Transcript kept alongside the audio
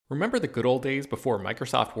Remember the good old days before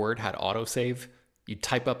Microsoft Word had autosave? You'd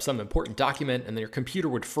type up some important document and then your computer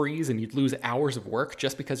would freeze and you'd lose hours of work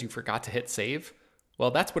just because you forgot to hit save?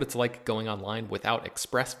 Well, that's what it's like going online without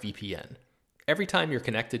ExpressVPN. Every time you're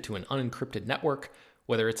connected to an unencrypted network,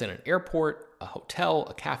 whether it's in an airport, a hotel,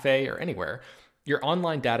 a cafe, or anywhere, your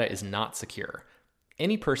online data is not secure.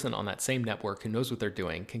 Any person on that same network who knows what they're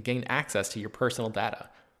doing can gain access to your personal data.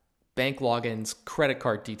 Bank logins, credit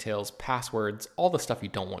card details, passwords, all the stuff you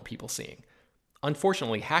don't want people seeing.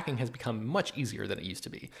 Unfortunately, hacking has become much easier than it used to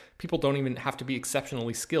be. People don't even have to be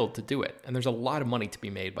exceptionally skilled to do it, and there's a lot of money to be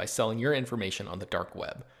made by selling your information on the dark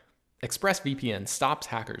web. ExpressVPN stops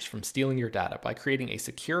hackers from stealing your data by creating a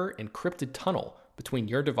secure, encrypted tunnel between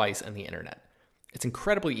your device and the internet. It's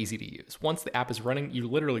incredibly easy to use. Once the app is running, you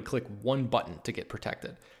literally click one button to get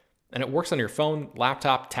protected. And it works on your phone,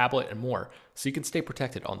 laptop, tablet, and more, so you can stay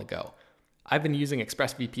protected on the go. I've been using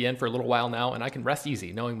ExpressVPN for a little while now, and I can rest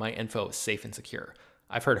easy knowing my info is safe and secure.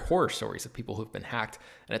 I've heard horror stories of people who've been hacked,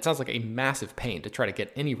 and it sounds like a massive pain to try to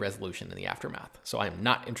get any resolution in the aftermath, so I am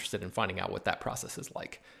not interested in finding out what that process is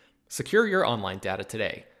like. Secure your online data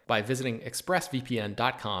today by visiting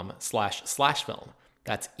expressvpn.com/film.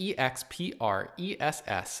 That's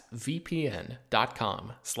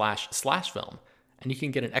expressvpn.com//film. And you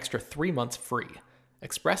can get an extra 3 months free.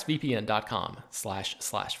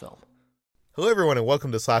 expressvpn.com//film. Hello, everyone, and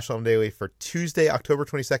welcome to Slash Film Daily for Tuesday, October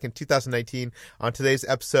 22nd, 2019. On today's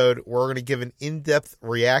episode, we're going to give an in-depth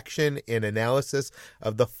reaction and analysis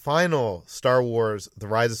of the final Star Wars The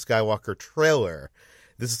Rise of Skywalker trailer.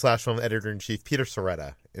 This is Slash Film Editor-in-Chief Peter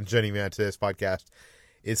Soretta, and joining me on today's podcast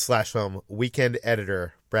is Slash Film Weekend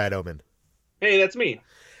Editor Brad Oman. Hey, that's me.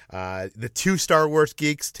 The two Star Wars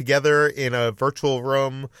geeks together in a virtual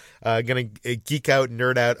room, gonna geek out and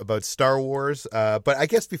nerd out about Star Wars. But I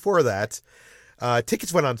guess before that,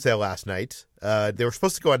 tickets went on sale last night. They were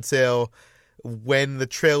supposed to go on sale when the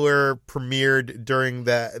trailer premiered during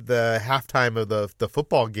the halftime of the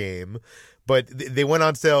football game, but they went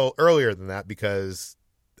on sale earlier than that because,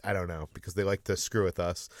 I don't know, because they like to screw with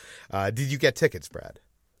us. Did you get tickets, Brad?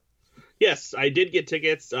 Yes, I did get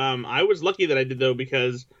tickets. I was lucky that I did, though,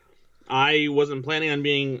 because I wasn't planning on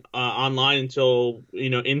being online until,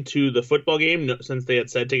 into the football game, since they had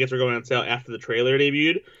said tickets were going on sale after the trailer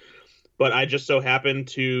debuted. But I just so happened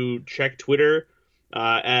to check Twitter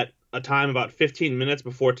at a time about 15 minutes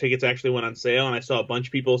before tickets actually went on sale, and I saw a bunch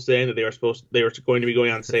of people saying that they were going to be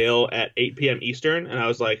going on sale at 8 p.m. Eastern, and I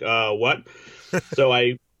was like, what? So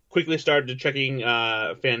I quickly started checking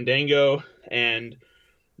Fandango and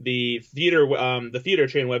the theater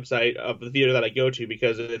chain website of the theater that I go to,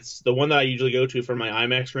 because it's the one that I usually go to for my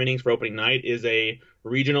IMAX screenings for opening night is a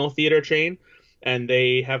regional theater chain, and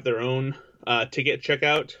they have their own ticket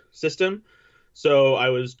checkout system. So I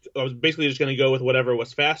was basically just going to go with whatever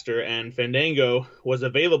was faster, and Fandango was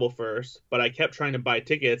available first, but I kept trying to buy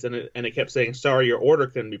tickets, and it kept saying, sorry, your order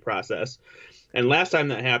couldn't be processed. And last time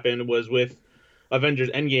that happened was with Avengers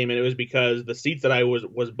Endgame, and it was because the seats that I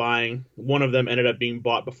was buying, one of them ended up being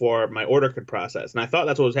bought before my order could process. And I thought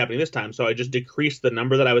that's what was happening this time, so I just decreased the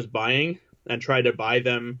number that I was buying and tried to buy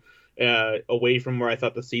them away from where I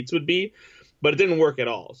thought the seats would be. But it didn't work at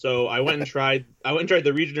all. So I went and tried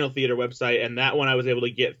the regional theater website, and that one I was able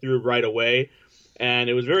to get through right away. And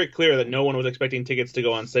it was very clear that no one was expecting tickets to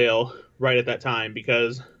go on sale right at that time,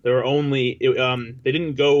 because there were they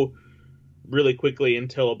didn't go really quickly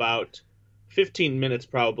until about 15 minutes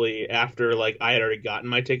probably after I had already gotten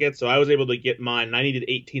my tickets. So I was able to get mine, and I needed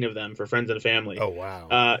 18 of them for friends and family. Oh,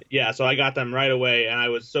 wow. Yeah, so I got them right away, and I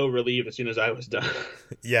was so relieved as soon as I was done.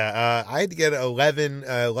 Yeah, I had to get 11.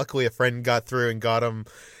 Luckily, a friend got through and got them.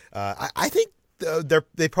 I think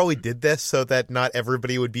they probably did this so that not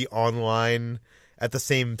everybody would be online at the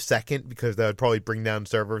same second, because that would probably bring down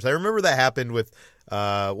servers. I remember that happened with,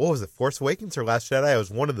 what was it, Force Awakens or Last Jedi? It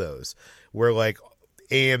was one of those where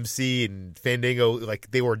AMC and Fandango,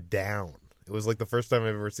 they were down. It was the first time I've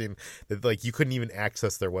ever seen that you couldn't even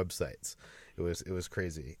access their websites. It was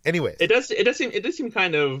crazy. Anyway, it does seem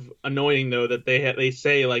kind of annoying though that they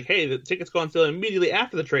say hey, the tickets go on sale immediately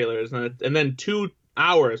after the trailers, and then 2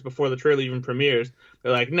 hours before the trailer even premieres,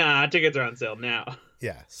 they're like, nah, tickets are on sale now.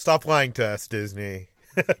 Yeah, stop lying to us, Disney.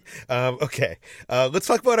 Okay, let's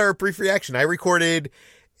talk about our brief reaction. I recorded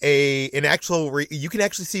you can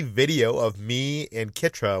actually see video of me and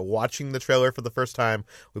Kitra watching the trailer for the first time.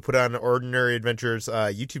 We put it on Ordinary Adventures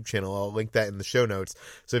YouTube channel. I'll link that in the show notes.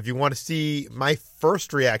 So if you want to see my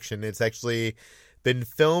first reaction, it's actually been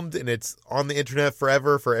filmed and it's on the internet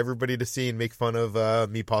forever for everybody to see and make fun of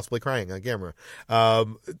me possibly crying on camera.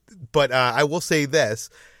 But I will say this.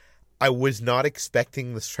 I was not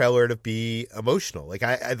expecting this trailer to be emotional. Like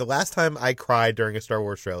the last time I cried during a Star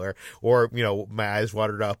Wars trailer, or my eyes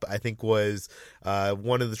watered up, I think was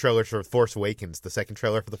one of the trailers for Force Awakens, the second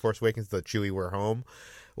trailer for the Force Awakens, the Chewie We're Home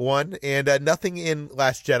one, and nothing in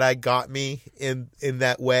Last Jedi got me in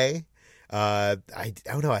that way. I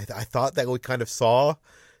don't know. I thought that we kind of saw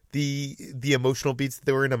the emotional beats that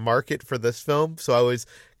they were in a market for this film, so I was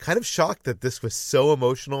kind of shocked that this was so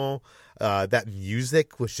emotional. That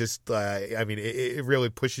music was just, it really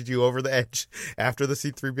pushes you over the edge after the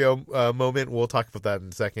C-3PO moment. We'll talk about that in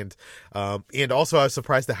a second. And also I was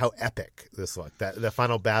surprised at how epic this looked. That the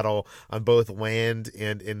final battle on both land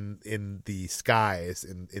and in the skies,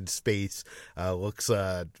 in space, looks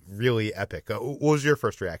really epic. What was your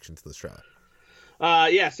first reaction to this trailer?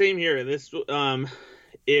 Yeah, same here. This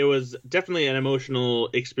it was definitely an emotional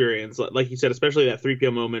experience, like you said, especially that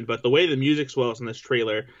 3PO moment. But the way the music swells in this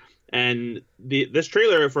trailer, and this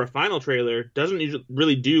trailer for a final trailer doesn't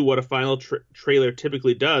really do what a final trailer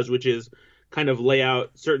typically does, which is kind of lay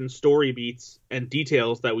out certain story beats and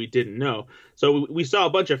details that we didn't know. So we saw a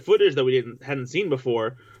bunch of footage that we hadn't seen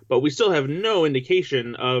before, but we still have no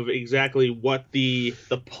indication of exactly what the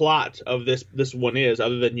plot of this one is,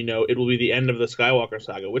 other than it will be the end of the Skywalker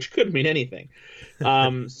saga, which could mean anything. But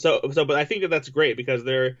I think that's great because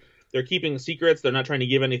they're keeping secrets. They're not trying to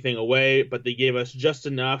give anything away, but they gave us just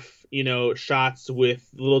enough, shots with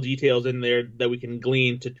little details in there that we can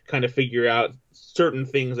glean to kind of figure out certain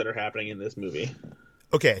things that are happening in this movie.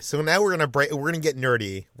 Okay, so now we're gonna get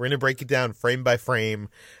nerdy. We're gonna break it down frame by frame.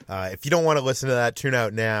 If you don't want to listen to that, tune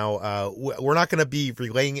out now. We're not gonna be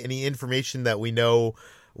relaying any information that we know.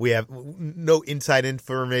 We have no inside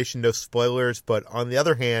information, no spoilers. But on the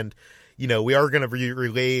other hand, we are going to be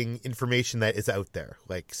relaying information that is out there,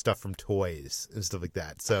 like stuff from toys and stuff like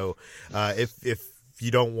that. So if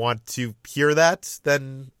you don't want to hear that,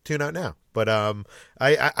 then tune out now. But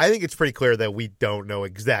I think it's pretty clear that we don't know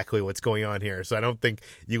exactly what's going on here. So I don't think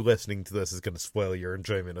you listening to this is going to spoil your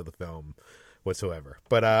enjoyment of the film whatsoever.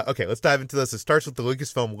 But okay, let's dive into this. It starts with the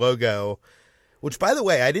Lucasfilm logo, which, by the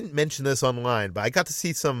way, I didn't mention this online, but I got to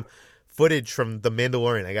see some footage from The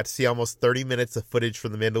Mandalorian. I got to see almost 30 minutes of footage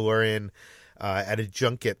from The Mandalorian at a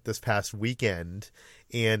junket this past weekend,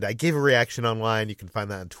 and I gave a reaction online. You can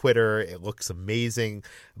find that on Twitter. It looks amazing.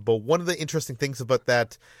 But one of the interesting things about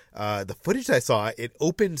that, the footage I saw, it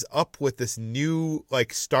opens up with this new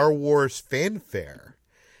Star Wars fanfare,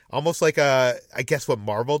 almost like I guess what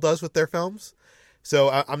Marvel does with their films.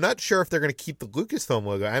 So I'm not sure if they're going to keep the Lucasfilm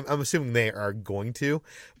logo. I'm assuming they are going to,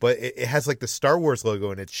 but it has the Star Wars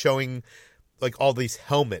logo, and it's showing all these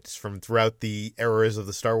helmets from throughout the eras of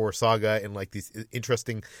the Star Wars saga, and these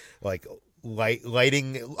interesting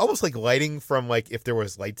lighting, almost like lighting from if there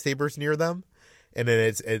was lightsabers near them, and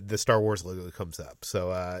then the Star Wars logo comes up.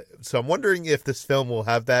 So I'm wondering if this film will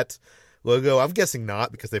have that logo. I'm guessing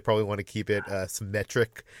not, because they probably want to keep it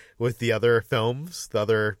symmetric with the other films, the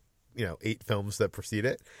other 8 films that precede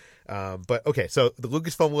it. But okay, so the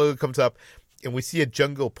Lucasfilm logo comes up, and we see a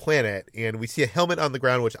jungle planet, and we see a helmet on the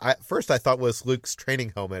ground, which first I thought was Luke's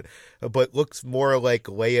training helmet, but looks more like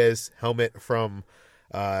Leia's helmet from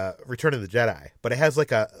Return of the Jedi. But it has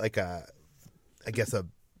a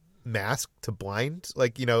mask to blind, I'm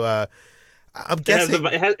guessing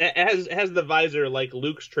it has the visor like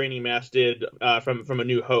Luke's training mask did from A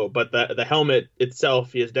New Hope, but the helmet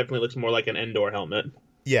itself definitely looks more like an Endor helmet.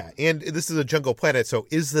 Yeah, and this is a jungle planet, so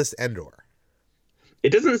is this Endor?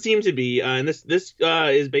 It doesn't seem to be, and this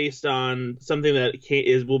is based on something that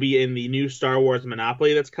will be in the new Star Wars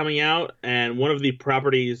Monopoly that's coming out, and one of the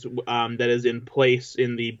properties that is in place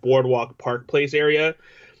in the Boardwalk Park Place area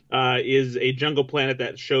is a jungle planet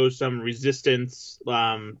that shows some resistance,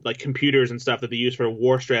 like computers and stuff that they use for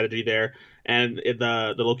war strategy there, and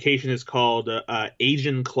the location is called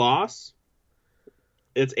Ajan Kloss.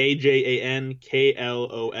 It's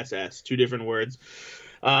AJANKLOSS, 2 different words.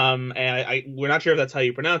 And we're not sure if that's how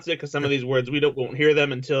you pronounce it, because some of these words we won't hear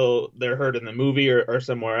them until they're heard in the movie or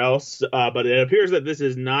somewhere else. But it appears that this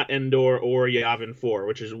is not Endor or Yavin 4,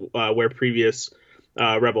 which is where previous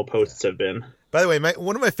Rebel posts have been. By the way,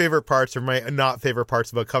 one of my favorite parts, or my not favorite parts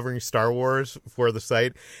about covering Star Wars for the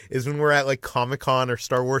site, is when we're at Comic-Con or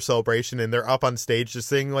Star Wars Celebration, and they're up on stage just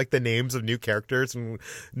saying the names of new characters and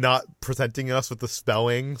not presenting us with the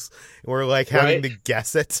spellings. And we're having to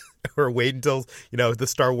guess it or wait until the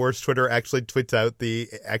Star Wars Twitter actually tweets out the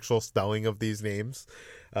actual spelling of these names.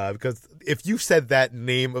 Because if you said that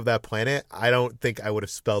name of that planet, I don't think I would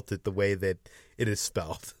have spelt it the way that it is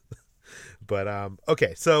spelled. But,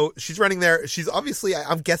 okay, so she's running there. She's obviously,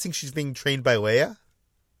 I'm guessing she's being trained by Leia?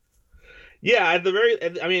 Yeah, at the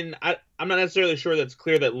very, I mean, I'm not necessarily sure that's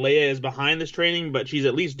clear that Leia is behind this training, but she's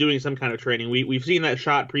at least doing some kind of training. We've seen that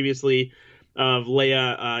shot previously of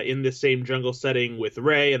Leia in this same jungle setting with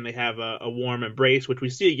Rey, and they have a warm embrace, which we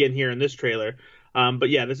see again here in this trailer. But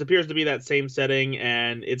yeah, this appears to be that same setting,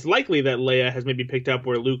 and it's likely that Leia has maybe picked up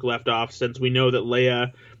where Luke left off, since we know that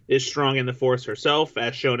Leia is strong in the Force herself,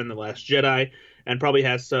 as shown in The Last Jedi, and probably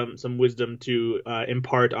has some wisdom to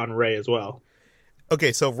impart on Rey as well.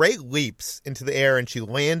 Okay, so Rey leaps into the air and she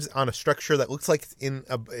lands on a structure that looks like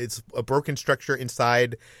it's a broken structure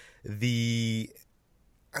inside the.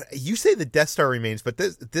 You say the Death Star remains, but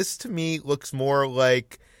this to me looks more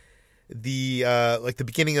like the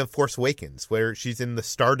beginning of Force Awakens, where she's in the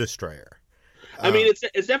Star Destroyer. I mean,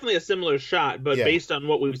 it's definitely a similar shot, but based on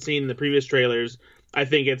what we've seen in the previous trailers, I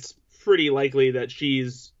think it's pretty likely that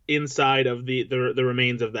she's inside of the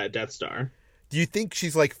remains of that Death Star. Do you think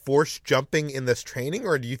she's like force jumping in this training,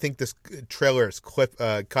 or do you think this trailer is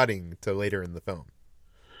cutting to later in the film?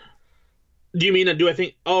 Do you mean, do I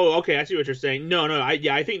think, oh, okay, I see what you're saying. No,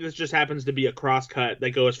 I think this just happens to be a cross cut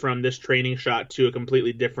that goes from this training shot to a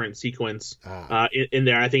completely different sequence in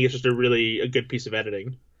there. I think it's just a good piece of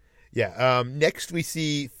editing. Yeah. Next we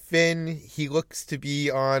see Finn. He looks to be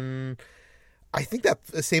on, I think, that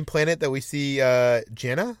the same planet that we see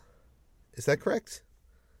Jannah. Is that correct?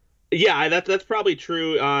 Yeah, that's probably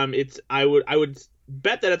true. I would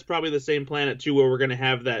bet that it's probably the same planet too, where we're going to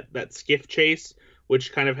have that skiff chase,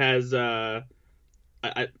 which kind of has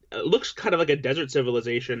it looks kind of like a desert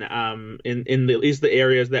civilization. In at least the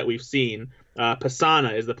areas that we've seen,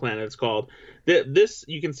 Pasana is the planet it's called. This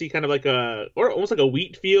you can see kind of like almost like a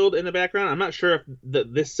wheat field in the background. I'm not sure if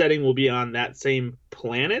this setting will be on that same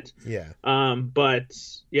planet. Yeah. But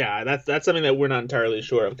yeah, that's something that we're not entirely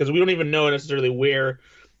sure of, because we don't even know necessarily where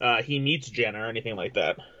he meets Jannah or anything like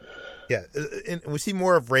that. Yeah, and we see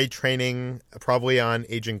more of Rey training, probably on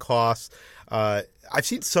Agent Koss. I've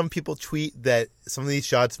seen some people tweet that some of these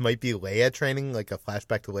shots might be Leia training, like a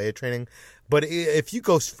flashback to Leia training. But if you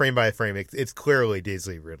go frame by frame, it's clearly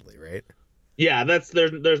Daisy Ridley, right? Yeah,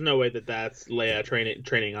 there's no way that's Leia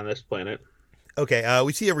training on this planet. Okay,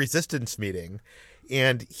 we see a Resistance meeting.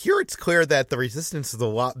 And here it's clear that the Resistance is a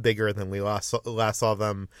lot bigger than we last saw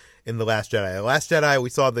them in The Last Jedi. The Last Jedi, we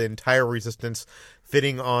saw the entire Resistance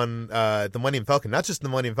fitting on the Millennium Falcon. Not just the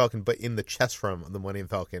Millennium Falcon, but in the chest room of the Millennium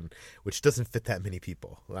Falcon, which doesn't fit that many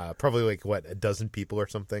people. Probably like, a dozen people or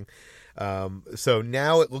something. So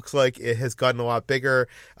now it looks like it has gotten a lot bigger.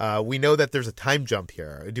 We know that there's a time jump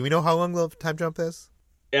here. Do we know how long the time jump is?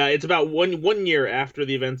 It's about one year after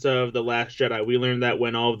the events of The Last Jedi. We learned that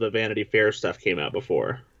when all of the Vanity Fair stuff came out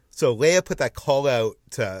before. So Leia put that call out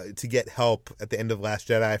to get help at the end of Last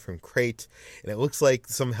Jedi from Crate, and it looks like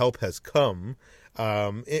some help has come.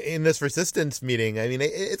 In this Resistance meeting, I mean,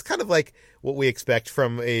 it's kind of like what we expect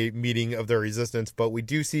from a meeting of the Resistance, but we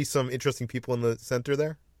do see some interesting people in the center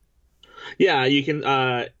there. Yeah, you can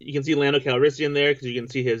see Lando Calrissian there, because you can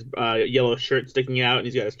see his yellow shirt sticking out, and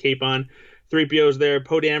he's got his cape on. 3PO's there.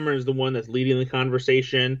 Poe Dameron is the one that's leading the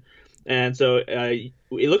conversation. And so it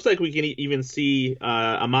looks like we can even see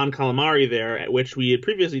Amon Calamari there, which we had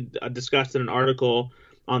previously discussed in an article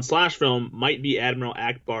on Slash Film, might be Admiral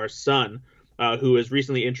Akbar's son, who was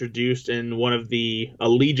recently introduced in one of the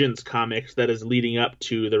Allegiance comics that is leading up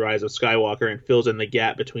to The Rise of Skywalker and fills in the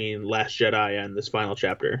gap between Last Jedi and this final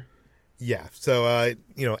chapter. Yeah, so,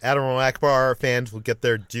 Admiral Akbar fans will get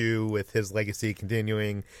their due with his legacy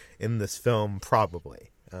continuing in this film,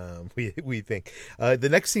 probably. We think. The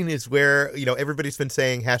next scene is where, everybody's been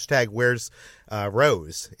saying #where's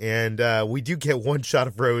Rose? And we do get one shot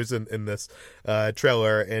of Rose in this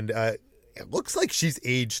trailer, and it looks like she's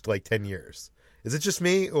aged like 10 years. Is it just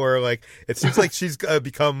me, or it seems like she's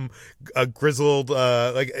become a grizzled?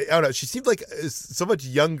 I don't know. She seemed like so much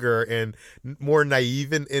younger and more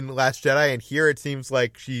naive in Last Jedi, and here it seems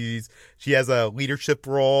like she has a leadership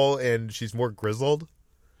role and she's more grizzled.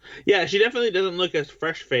 Yeah, she definitely doesn't look as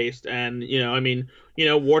fresh faced, and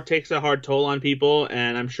war takes a hard toll on people,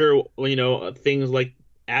 and I'm sure things like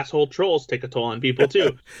asshole trolls take a toll on people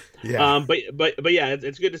too. Yeah. But yeah,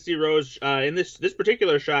 it's good to see Rose in this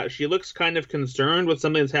particular shot. She looks kind of concerned with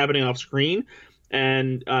something that's happening off screen,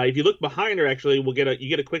 and if you look behind her, actually, you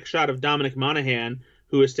get a quick shot of Dominic Monaghan,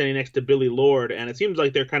 who is standing next to Billy Lord, and it seems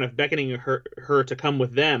like they're kind of beckoning her to come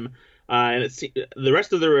with them. And the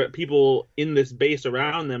rest of the people in this base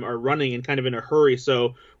around them are running and kind of in a hurry.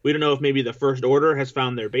 So we don't know if maybe the First Order has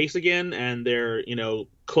found their base again and they're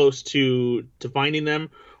close to finding them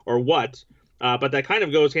or what. But that kind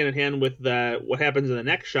of goes hand in hand with what happens in the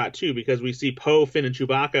next shot too, because we see Poe, Finn, and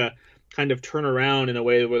Chewbacca kind of turn around in a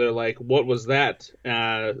way where they're like, "What was that?"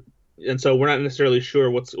 and so we're not necessarily sure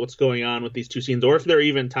what's going on with these two scenes, or if they're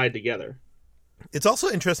even tied together. It's also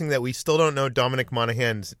interesting that we still don't know Dominic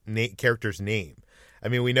Monaghan's character's name. I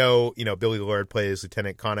mean, we know, Billy Lord plays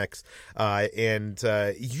Lieutenant Connex, and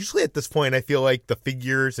usually at this point, I feel like the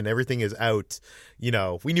figures and everything is out.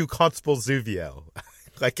 We knew Constable Zuvio,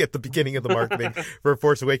 like at the beginning of the marketing for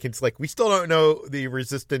Force Awakens. Like, we still don't know the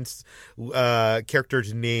Resistance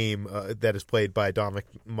character's name that is played by Dominic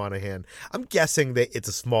Monaghan. I'm guessing that it's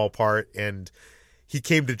a small part, and he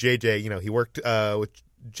came to JJ. He worked with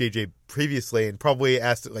JJ previously and probably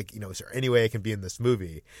asked, like, is there any way I can be in this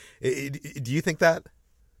movie? Do you think that?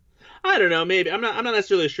 I don't know. Maybe I'm not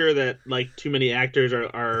necessarily sure that like too many actors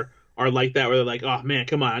are like that, where they're like, oh man,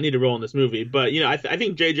 come on, I need to role in this movie. But I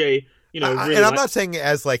think JJ, really and I'm not saying it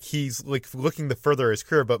as like he's like looking to further his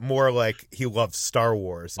career, but more like he loves Star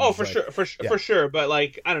Wars. Oh, for sure, for sure. But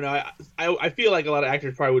like, I don't know. I feel like a lot of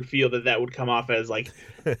actors probably would feel that would come off as like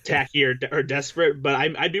tacky or desperate. But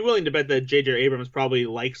I'd be willing to bet that J.J. Abrams probably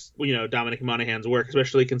likes Dominic Monaghan's work,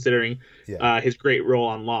 especially considering his great role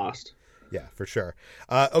on Lost. Yeah, for sure.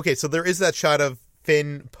 Okay, so there is that shot of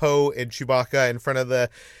Finn, Poe, and Chewbacca in front of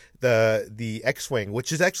the X-wing,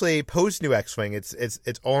 which is actually Poe's new X-wing.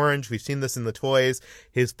 It's orange. We've seen this in the toys.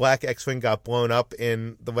 His black X-wing got blown up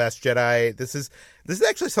in The Last Jedi. This is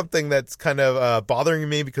actually something that's kind of bothering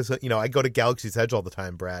me because I go to Galaxy's Edge all the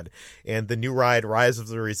time, Brad, and the new ride Rise of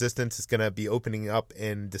the Resistance is going to be opening up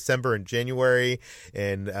in December and January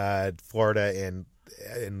in Florida and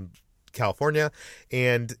in California,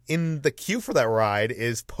 and in the queue for that ride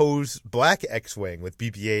is Poe's black X-wing with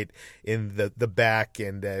BB-8 in the back,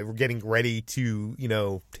 and we're getting ready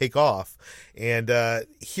to take off. And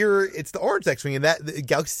here it's the orange X-wing, and that the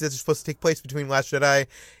Galaxy's Edge is supposed to take place between Last Jedi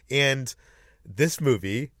and this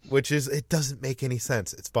movie, which is, it doesn't make any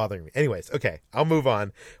sense. It's bothering me. Anyways, okay, I'll move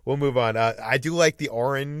on. We'll move on. I do like the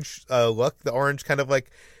orange look. The orange kind of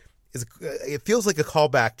like it feels like a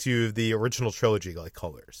callback to the original trilogy, like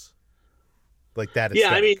colors. Like that.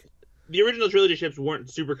 Yeah, I mean, the original trilogy ships weren't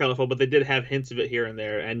super colorful, but they did have hints of it here and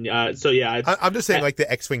there. And so, yeah. I'm just saying, like, the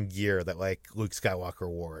X-Wing gear that, like, Luke Skywalker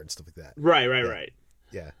wore and stuff like that. Right.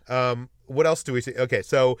 Yeah. What else do we see? Okay,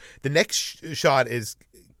 so the next shot is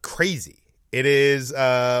crazy. It is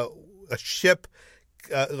a ship,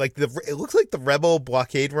 it looks like the Rebel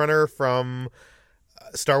blockade runner from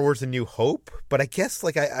Star Wars A New Hope, but I guess,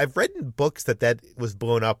 like, I've read in books that was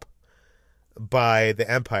blown up by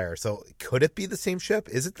the Empire. So could it be the same ship?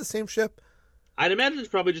 Is it the same ship? I'd imagine it's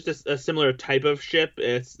probably just a similar type of ship.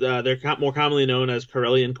 It's they're more commonly known as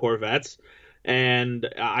Corellian corvettes, and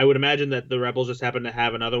I would imagine that the Rebels just happen to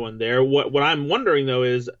have another one there. What I'm wondering though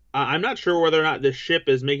is I'm not sure whether or not this ship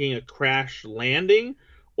is making a crash landing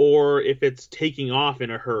or if it's taking off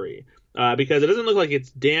in a hurry. Because it doesn't look like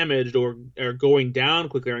it's damaged or going down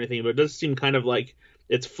quickly or anything, but it does seem kind of like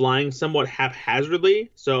it's flying somewhat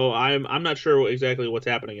haphazardly, so I'm not sure exactly what's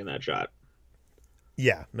happening in that shot.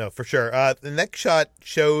 Yeah, no, for sure. The next shot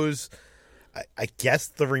shows, I guess,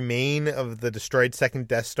 the remain of the destroyed second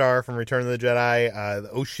Death Star from Return of the Jedi.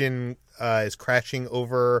 The ocean is crashing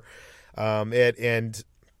over it, and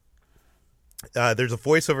there's a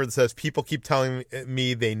voiceover that says, "People keep telling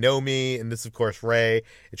me they know me," and this, of course, Rey,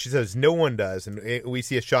 and she says, "No one does." And we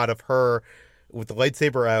see a shot of her with the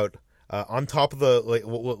lightsaber out. On top of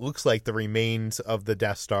what looks like the remains of the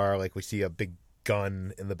Death Star, like we see a big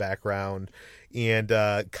gun in the background, and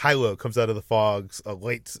Kylo comes out of the fogs,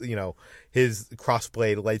 his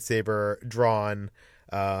crossblade lightsaber drawn.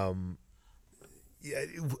 I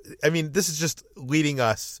mean, this is just leading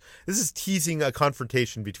us. This is teasing a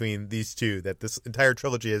confrontation between these two that this entire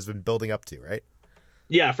trilogy has been building up to, right?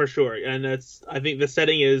 Yeah, for sure, and I think the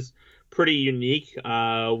setting is pretty unique.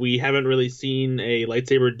 We haven't really seen a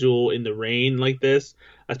lightsaber duel in the rain like this,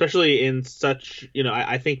 especially in such,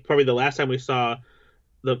 I think probably the last time we saw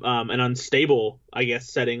an unstable, I guess,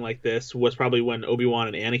 setting like this was probably when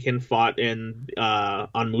Obi-Wan and Anakin fought on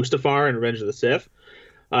Mustafar in Revenge of the Sith.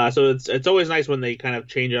 So it's always nice when they kind of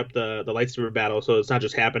change up the lightsaber battle, so it's not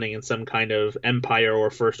just happening in some kind of Empire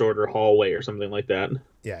or First Order hallway or something like that.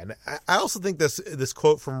 Yeah, and I also think this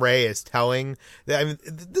quote from Rey is telling. I mean,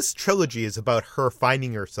 this trilogy is about her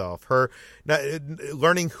finding herself, her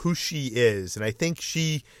learning who she is, and I think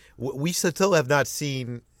we still have not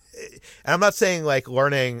seen. And I'm not saying like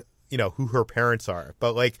learning, who her parents are,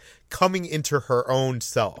 but like coming into her own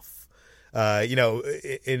self. In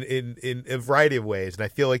a variety of ways, and I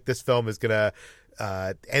feel like this film is gonna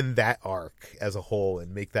end that arc as a whole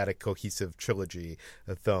and make that a cohesive trilogy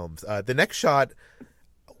of films. The next shot,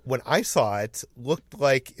 when I saw it, looked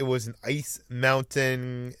like it was an ice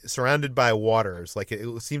mountain surrounded by waters. Like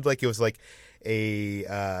it seemed like it was like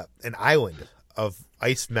an island of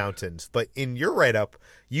ice mountains. But in your write-up,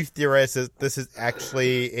 you theorize that this is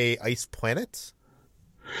actually a ice planet?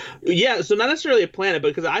 Yeah, so not necessarily a planet, but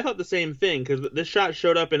because I thought the same thing, because this shot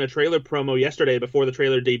showed up in a trailer promo yesterday before the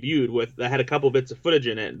trailer debuted that had a couple bits of footage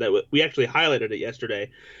in it that we actually highlighted it yesterday.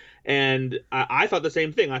 And I thought the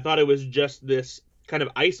same thing. I thought it was just this kind of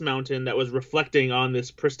ice mountain that was reflecting on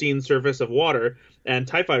this pristine surface of water, and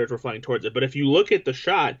TIE fighters were flying towards it. But if you look at the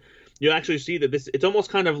shot, you'll actually see that it's almost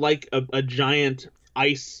kind of like a giant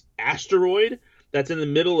ice asteroid that's in the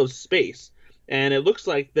middle of space. And it looks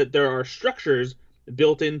like that there are structures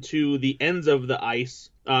built into the ends of the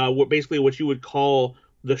ice, basically what you would call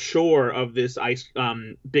the shore of this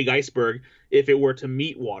big iceberg if it were to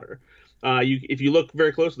meet water. If you look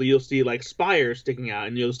very closely, you'll see like spires sticking out,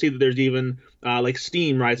 and you'll see that there's even like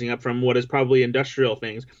steam rising up from what is probably industrial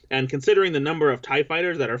things. And considering the number of TIE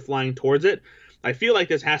fighters that are flying towards it, I feel like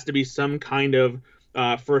this has to be some kind of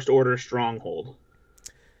First Order stronghold.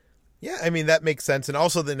 Yeah, I mean, that makes sense. And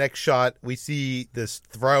also the next shot, we see this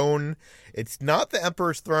throne. It's not the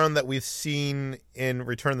Emperor's throne that we've seen in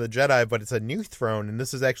Return of the Jedi, but it's a new throne. And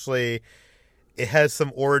this is actually, it has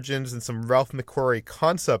some origins and some Ralph McQuarrie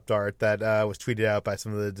concept art that was tweeted out by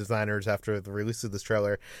some of the designers after the release of this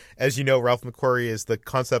trailer. As you know, Ralph McQuarrie is the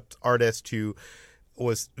concept artist who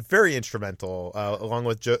was very instrumental, along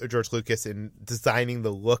with George Lucas, in designing the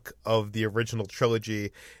look of the original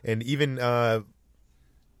trilogy. And even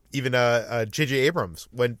J.J. Abrams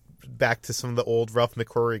went back to some of the old Ralph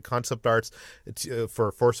McQuarrie concept arts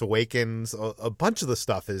for Force Awakens. A bunch of the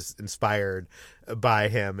stuff is inspired by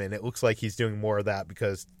him, and it looks like he's doing more of that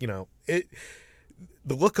because, the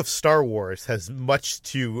look of Star Wars has much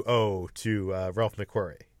to owe to Ralph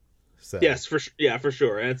McQuarrie. So. Yes, for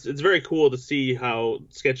sure. And it's very cool to see how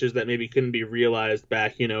sketches that maybe couldn't be realized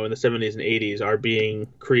back, in the 70s and 80s are being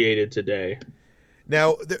created today.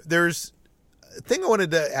 Now, there's thing I wanted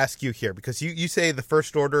to ask you here, because you say the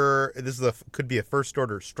First Order, could be a First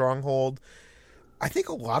Order stronghold. I think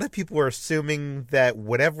a lot of people are assuming that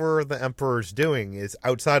whatever the Emperor's doing is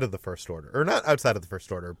outside of the First Order, or not outside of the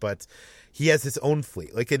First Order, but he has his own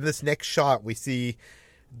fleet. Like in this next shot, we see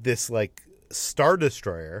this like Star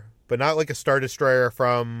Destroyer, but not like a Star Destroyer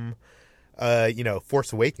from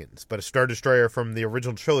Force Awakens, but a Star Destroyer from the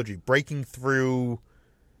original trilogy, breaking through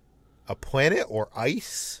a planet or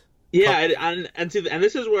ice. Yeah, and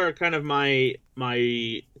this is where kind of my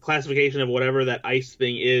classification of whatever that ice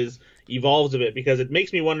thing is evolves a bit, because it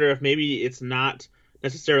makes me wonder if maybe it's not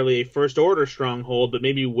necessarily a First Order stronghold, but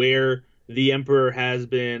maybe where the Emperor has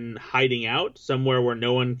been hiding out, somewhere where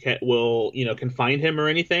no one can find him or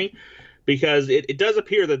anything. Because it does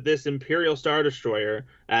appear that this Imperial Star Destroyer,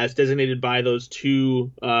 as designated by those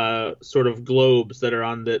two sort of globes that are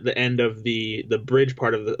on the end of the bridge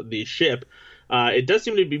part of the ship, it does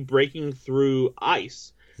seem to be breaking through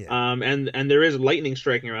ice. Yeah. And there is lightning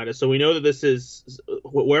striking around it. So we know that this is,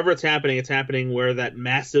 wherever it's happening where that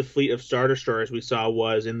massive fleet of Star Destroyers we saw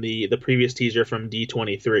was in the previous teaser from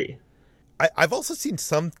D23. I've also seen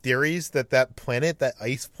some theories that planet, that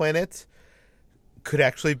ice planet, could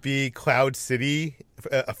actually be Cloud City,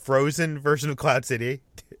 a frozen version of Cloud City.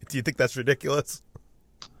 Do you think that's ridiculous?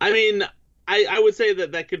 I mean, I would say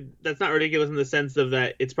that's not ridiculous in the sense of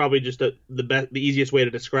that it's probably just the easiest way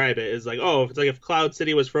to describe it is like, oh, it's like if Cloud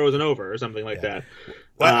City was frozen over or something like that.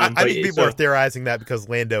 Well, I think people are theorizing that because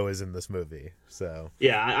Lando is in this movie. So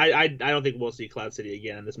yeah, I don't think we'll see Cloud City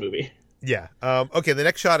again in this movie. Yeah. Okay. The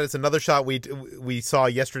next shot is another shot we saw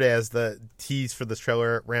yesterday as the tease for this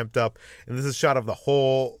trailer ramped up, and this is a shot of the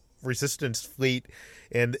whole Resistance fleet.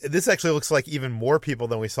 And this actually looks like even more people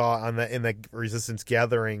than we saw in the Resistance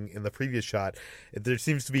gathering in the previous shot. There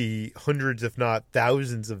seems to be hundreds, if not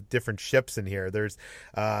thousands, of different ships in here. There's,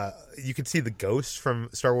 you can see the Ghost from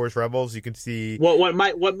Star Wars Rebels. You can see what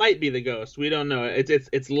might be the Ghost. We don't know.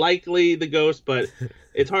 It's likely the Ghost, but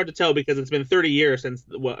it's hard to tell because it's been 30 years since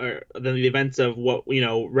the events of what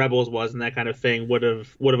Rebels was and that kind of thing would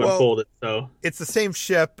have unfolded. So it's the same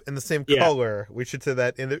ship and the same color. We should say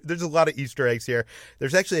that. And there's a lot of Easter eggs here.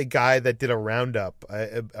 There's actually a guy that did a roundup,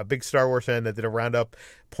 a big Star Wars fan that did a roundup,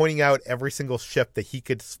 pointing out every single ship that he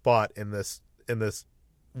could spot in this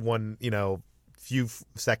one, few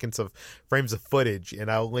seconds of frames of footage, and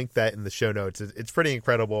I'll link that in the show notes. It's pretty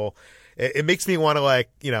incredible. It makes me want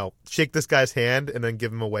to shake this guy's hand and then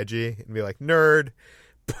give him a wedgie and be like, nerd.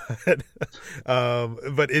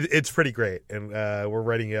 But it's pretty great, and we're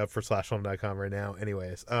writing it up for slashfilm.com right now.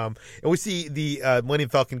 Anyways, and we see the Millennium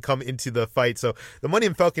Falcon come into the fight, so the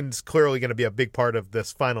Millennium Falcon's clearly going to be a big part of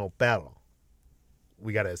this final battle.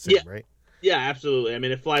 We got to assume, right? Yeah, absolutely. I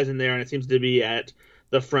mean, it flies in there, and it seems to be at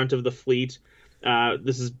the front of the fleet.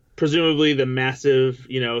 This is presumably the massive,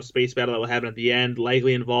 space battle that will happen at the end,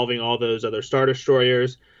 likely involving all those other Star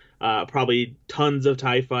Destroyers, probably tons of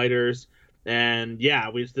TIE fighters. And yeah,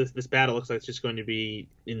 this battle looks like it's just going to be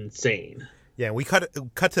insane. Yeah, we cut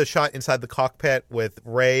to a shot inside the cockpit with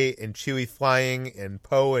Rey and Chewie flying and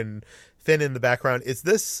Poe and Finn in the background. Is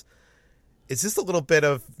this a little bit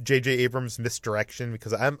of J.J. Abrams' misdirection?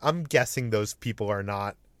 Because I'm guessing those people are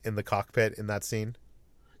not in the cockpit in that scene.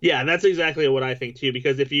 Yeah, that's exactly what I think too.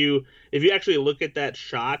 Because if you actually look at that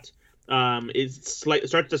shot, it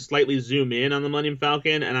starts to slightly zoom in on the Millennium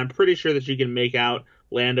Falcon, and I'm pretty sure that you can make out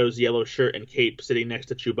Lando's yellow shirt and cape sitting next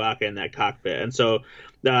to Chewbacca in that cockpit. And so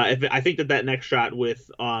I think that next shot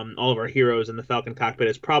with all of our heroes in the Falcon cockpit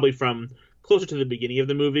is probably from closer to the beginning of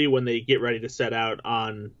the movie when they get ready to set out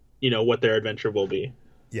on, what their adventure will be.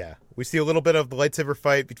 Yeah. We see a little bit of the lightsaber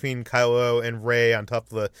fight between Kylo and Rey on top of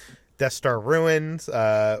the Death Star ruins,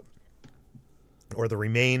 or the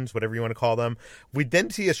remains, whatever you want to call them. We then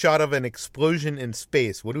see a shot of an explosion in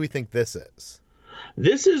space. What do we think this is?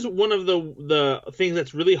 This is one of the things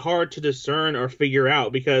that's really hard to discern or figure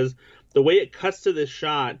out, because the way it cuts to this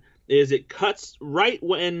shot is it cuts right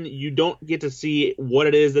when you don't get to see what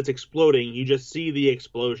it is that's exploding. You just see the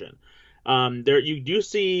explosion. There you do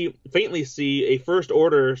faintly see a First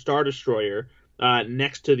Order Star Destroyer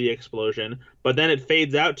next to the explosion, but then it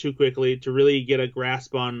fades out too quickly to really get a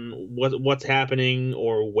grasp on what's happening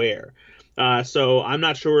or where. So I'm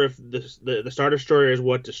not sure if the Star Destroyer is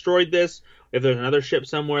what destroyed this, if there's another ship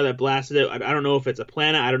somewhere that blasted it. I don't know if it's a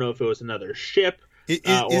planet. I don't know if it was another ship.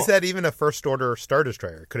 Is that even a First Order Star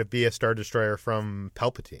Destroyer? Could it be a Star Destroyer from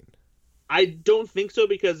Palpatine? I don't think so,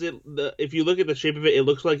 because if you look at the shape of it, it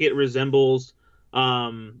looks like it resembles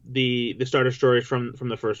the Star Destroyers from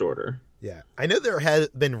the First Order. Yeah, I know there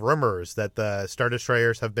have been rumors that the Star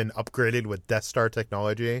Destroyers have been upgraded with Death Star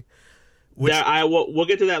technology. We'll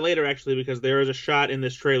get to that later, actually, because there is a shot in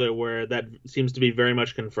this trailer where that seems to be very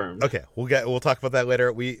much confirmed. Okay, we'll talk about that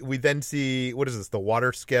later. We then see, what is this? The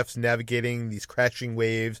water skiffs navigating these crashing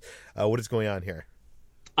waves. What is going on here?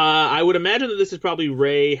 I would imagine that this is probably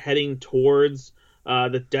Rey heading towards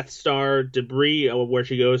the Death Star debris, where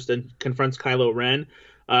she goes and confronts Kylo Ren.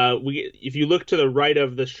 If you look to the right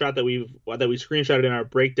of the shot that we screenshotted in our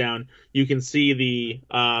breakdown, you can see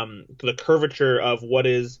the curvature of what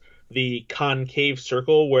is the concave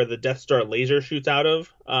circle where the Death Star laser shoots out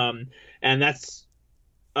of, and that's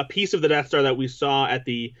a piece of the Death Star that we saw at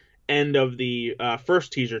the end of the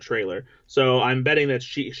first teaser trailer. So I'm betting that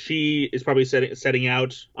she is probably setting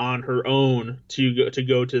out on her own to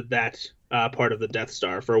go to that part of the Death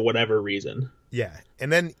Star for whatever reason. Yeah,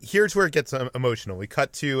 and then here's where it gets emotional. We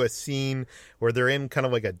cut to a scene where they're in kind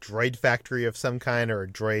of like a droid factory of some kind, or a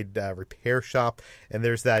droid repair shop, and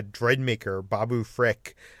there's that droid maker, Babu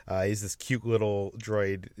Frick. He's this cute little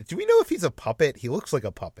droid. Do we know if he's a puppet? He looks like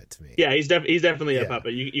a puppet to me. Yeah, he's definitely a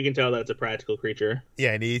puppet. You can tell that's a practical creature.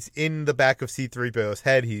 Yeah, and he's in the back of C-3PO's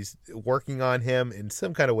head. He's working on him in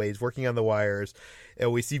some kind of way. He's working on the wires.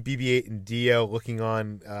 And we see BB-8 and Dio looking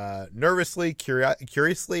on nervously,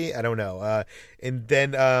 curiously. I don't know. And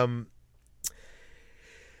then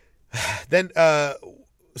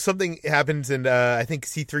something happens, and I think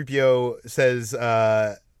C-3PO says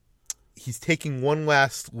he's taking one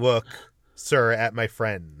last look, sir, at my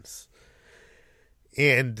friends.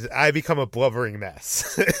 And I become a blubbering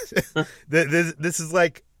mess. This is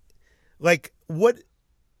like what...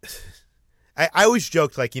 I always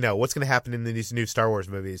joked, like, what's going to happen in these new Star Wars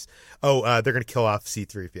movies? Oh, they're going to kill off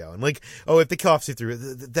C-3PO. And like, oh, if they kill off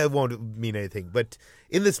C-3PO, that won't mean anything. But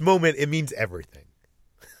in this moment, it means everything.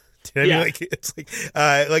 Do you know what I mean? Like, it's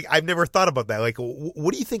like I've never thought about that. Like,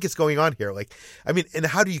 what do you think is going on here? Like, I mean, and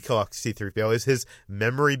how do you kill off C-3PO? Is his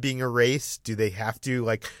memory being erased? Do they have to,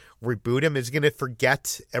 like, reboot him? Is he going to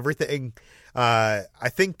forget everything? I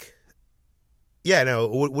think,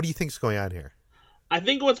 what do you think is going on here? I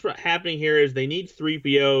think what's happening here is they need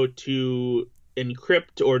 3PO to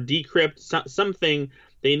encrypt or decrypt something.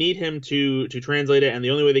 They need him to translate it, and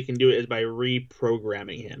the only way they can do it is by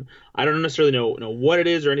reprogramming him. I don't necessarily know what it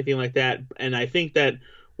is or anything like that, and I think that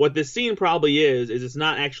what this scene probably is it's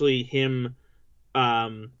not actually him,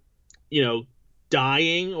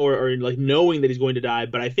 dying or like knowing that he's going to die,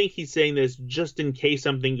 but I think he's saying this just in case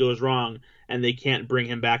something goes wrong and they can't bring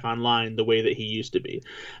him back online the way that he used to be.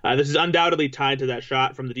 This is undoubtedly tied to that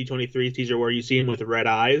shot from the D23 teaser where you see him with red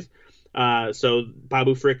eyes. So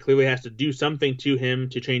Babu Frick clearly has to do something to him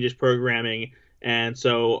to change his programming. And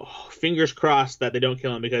so fingers crossed that they don't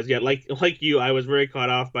kill him, because like you, I was very caught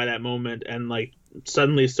off by that moment and like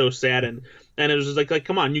suddenly so sad. And it was just like,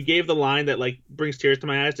 come on, you gave the line that like brings tears to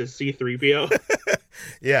my eyes to C-3PO.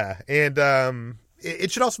 Yeah, and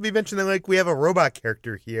it should also be mentioned that like we have a robot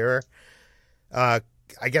character here. I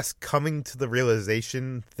guess coming to the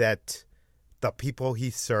realization that the people he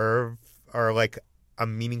serve are like a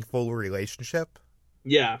meaningful relationship.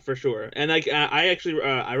 Yeah, for sure. And like I actually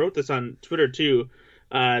I wrote this on Twitter too.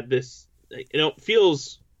 This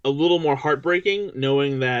feels a little more heartbreaking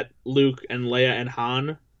knowing that Luke and Leia and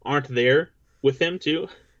Han aren't there with him too.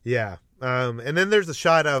 Yeah. And then there's a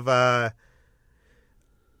shot of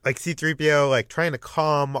like C-3PO like trying to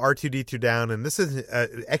calm R2-D2 down, and this is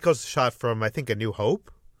echoes a shot from I think A New Hope,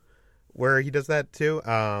 where he does that too.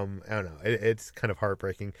 I don't know. It's kind of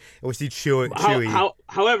heartbreaking. And we see Chewie.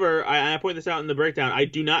 However, I point this out in the breakdown. I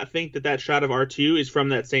do not think that shot of R2 is from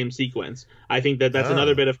that same sequence. I think that that's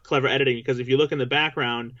another bit of clever editing, because if you look in the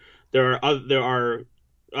background, there's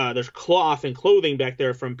cloth and clothing back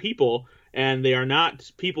there from people, and they are not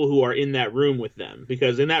people who are in that room with them,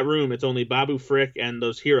 because in that room it's only Babu Frick and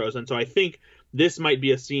those heroes. And so I think this might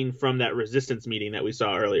be a scene from that Resistance meeting that we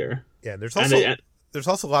saw earlier. Yeah, there's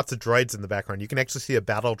also lots of droids in the background. You can actually see a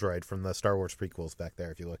battle droid from the Star Wars prequels back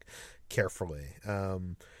there if you look carefully.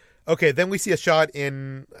 Okay, then we see a shot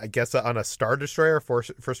in, I guess, on a Star Destroyer,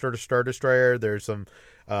 First Order Star Destroyer. There's some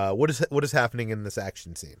what is happening in this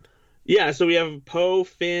action scene? Yeah, so we have Poe,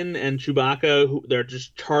 Finn, and Chewbacca, who they're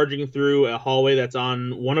just charging through a hallway that's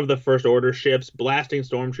on one of the First Order ships, blasting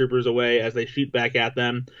stormtroopers away as they shoot back at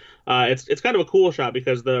them. It's kind of a cool shot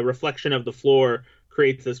because the reflection of the floor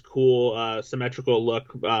creates this cool symmetrical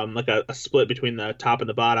look, like a split between the top and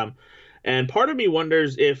the bottom. And part of me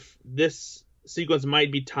wonders if this sequence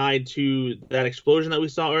might be tied to that explosion that we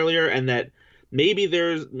saw earlier, and that maybe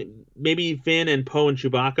Finn and Poe and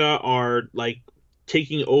Chewbacca are like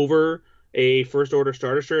taking over a First Order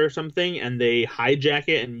Star Destroyer or something, and they hijack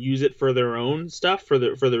it and use it for their own stuff for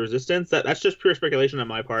the Resistance. That's just pure speculation on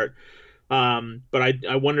my part. But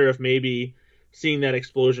I wonder if maybe seeing that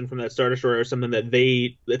explosion from that Star Destroyer is something that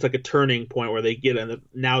it's like a turning point where they get it, and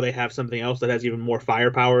now they have something else that has even more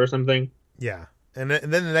firepower or something. Yeah. And then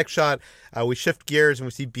the next shot, we shift gears and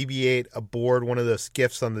we see BB-8 aboard one of those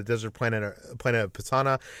skiffs on the desert planet of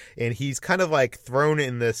Pasaana, and he's kind of like thrown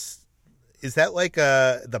in this. Is that like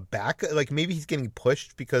the back? Like maybe he's getting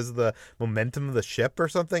pushed because of the momentum of the ship or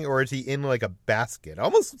something, or is he in like a basket?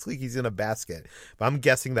 Almost looks like he's in a basket, but I'm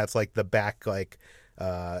guessing that's like the back like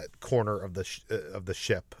corner of the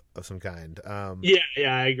ship of some kind. Yeah,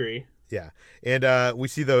 I agree. Yeah, and we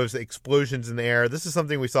see those explosions in the air. This is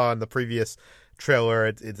something we saw in the previous trailer.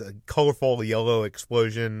 It's a colorful yellow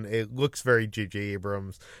explosion. It looks very J.J.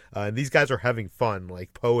 Abrams. And these guys are having fun,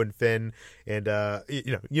 like Poe and Finn. And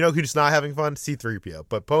you know who's not having fun? C-3PO.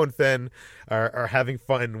 But Poe and Finn are having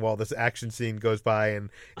fun while this action scene goes by. And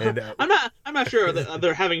I'm not sure that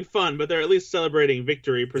they're having fun, but they're at least celebrating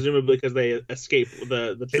victory, presumably because they escape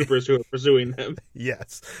the troopers who are pursuing them.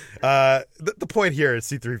 Yes. The point here is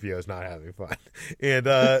C-3PO is not having fun, and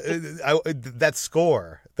that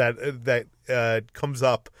score that comes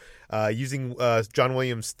up using John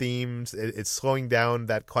Williams themes. It's slowing down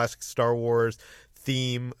that classic Star Wars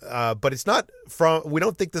theme, but it's not from. We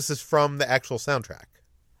don't think this is from the actual soundtrack.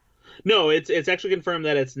 No, it's actually confirmed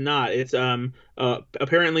that it's not. It's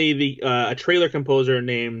apparently a trailer composer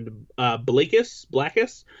named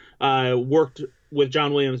Blackus worked with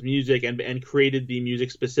John Williams' music and created the music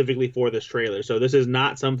specifically for this trailer. So this is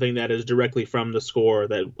not something that is directly from the score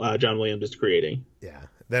that John Williams is creating. Yeah.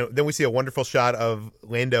 Then we see a wonderful shot of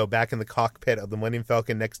Lando back in the cockpit of the Millennium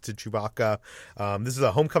Falcon next to Chewbacca. This is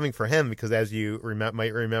a homecoming for him because, as you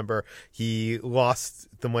might remember, he lost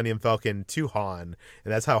the Millennium Falcon to Han,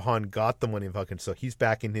 and that's how Han got the Millennium Falcon. So he's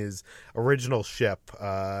back in his original ship.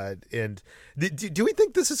 And do we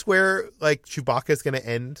think this is where like Chewbacca is going to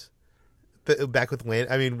end? Back with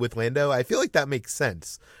Lando? I feel like that makes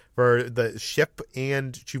sense for the ship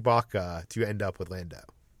and Chewbacca to end up with Lando.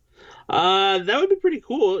 That would be pretty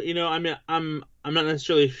cool. You know, I mean, I'm not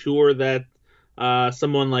necessarily sure that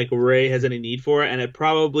someone like Rey has any need for it, and it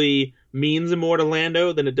probably means more to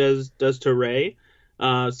Lando than it does to Rey.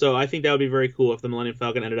 So I think that would be very cool if the Millennium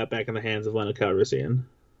Falcon ended up back in the hands of Lando Calrissian.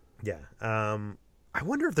 Yeah. I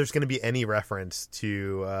wonder if there's going to be any reference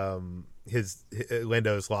to his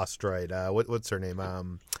Lando's lost droid. What's her name?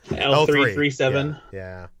 L337.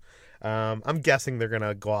 Yeah. I'm guessing they're going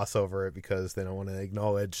to gloss over it because they don't want to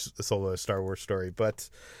acknowledge the Solo Star Wars story, but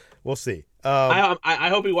we'll see. I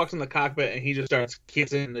hope he walks in the cockpit and he just starts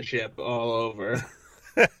kissing the ship all over.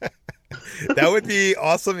 That would be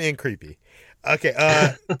awesome and creepy. Okay,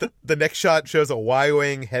 the next shot shows a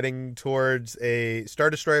Y-wing heading towards a Star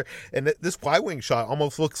Destroyer, and this Y-wing shot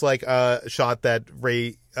almost looks like a shot that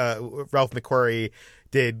Ralph McQuarrie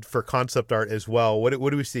did for concept art as well. What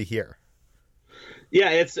do we see here?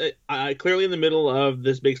 Yeah, it's clearly in the middle of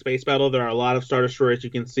this big space battle. There are a lot of Star Destroyers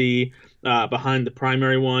you can see behind the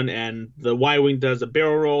primary one, and the Y-wing does a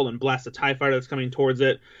barrel roll and blasts a TIE fighter that's coming towards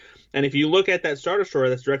it. And if you look at that Star Destroyer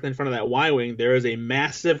that's directly in front of that Y-wing, there is a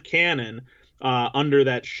massive cannon under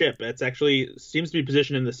that ship. It's actually seems to be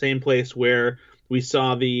positioned in the same place where we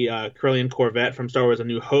saw the Corellian Corvette from Star Wars: A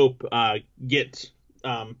New Hope get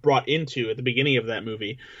brought into at the beginning of that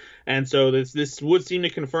movie. And so this would seem to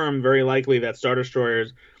confirm very likely that Star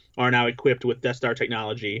Destroyers are now equipped with Death Star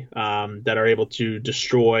technology that are able to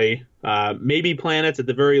destroy maybe planets, at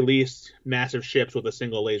the very least massive ships with a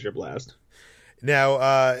single laser blast.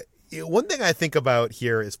 Now, one thing I think about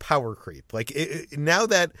here is power creep. Like now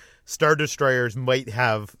that Star Destroyers might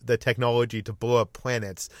have the technology to blow up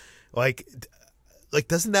planets, like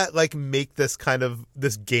doesn't that like make this kind of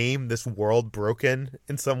this world broken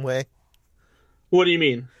in some way? What do you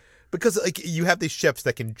mean? Because like you have these ships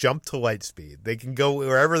that can jump to light speed, they can go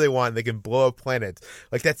wherever they want, they can blow up planets.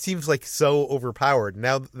 Like that seems like so overpowered.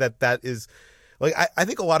 Now that is like I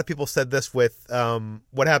think a lot of people said this with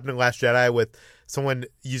what happened in Last Jedi with someone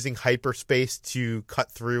using hyperspace to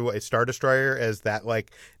cut through a Star Destroyer, as that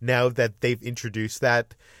like now that they've introduced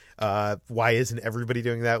that, why isn't everybody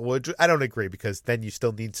doing that? Well, I don't agree, because then you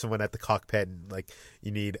still need someone at the cockpit, and like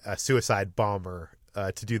you need a suicide bomber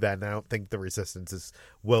to do that, and I don't think the Resistance is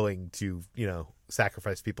willing to,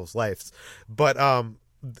 sacrifice people's lives. But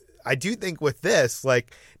I do think with this,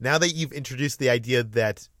 like now that you've introduced the idea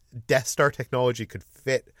that Death Star technology could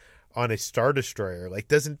fit on a Star Destroyer, like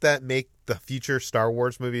doesn't that make the future Star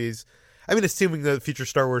Wars movies, I mean, assuming the future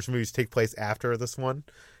Star Wars movies take place after this one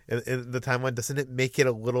in the timeline, doesn't it make it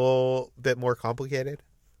a little bit more complicated?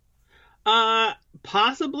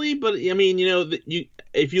 Possibly, but I mean,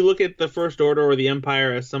 if you look at the First Order or the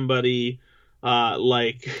Empire as somebody,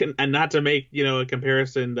 and not to make, a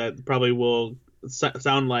comparison that probably will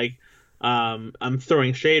sound like, I'm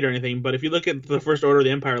throwing shade or anything, but if you look at the First Order of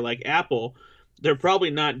the Empire, like Apple, they're probably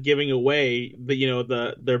not giving away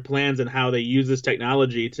their plans and how they use this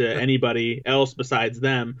technology to anybody else besides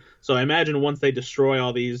them. So I imagine once they destroy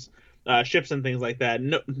all these ships and things like that,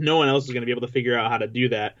 no one else is going to be able to figure out how to do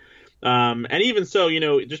that. And even so,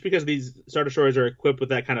 just because these Star Destroyers are equipped with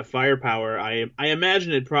that kind of firepower, I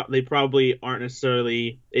imagine they probably aren't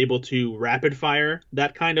necessarily able to rapid fire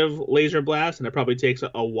that kind of laser blast, and it probably takes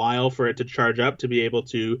a while for it to charge up to be able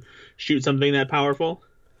to shoot something that powerful.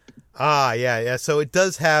 Yeah. So it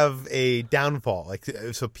does have a downfall. Like,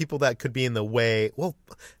 so people that could be in the way, well,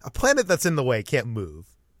 a planet that's in the way can't move.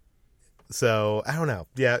 So I don't know.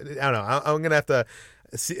 Yeah, I don't know. I'm gonna have to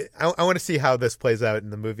see. I want to see how this plays out in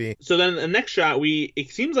the movie. So then the next shot, it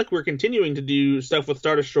seems like we're continuing to do stuff with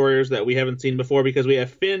Star Destroyers that we haven't seen before, because we have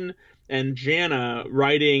Finn and Jannah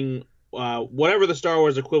riding whatever the Star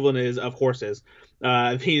Wars equivalent is of horses.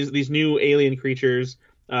 These new alien creatures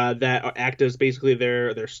that act as basically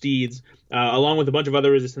their steeds, along with a bunch of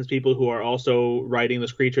other Resistance people who are also riding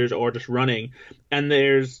those creatures or just running. And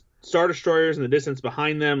there's Star Destroyers in the distance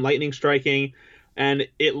behind them, lightning striking, and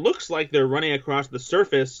it looks like they're running across the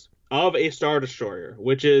surface of a Star Destroyer,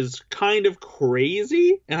 which is kind of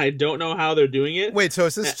crazy, and I don't know how they're doing it. Wait, so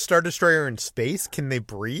is this Star Destroyer in space? Can they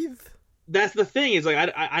breathe? That's the thing, is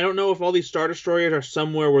like I don't know if all these Star Destroyers are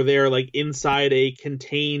somewhere where they're like inside a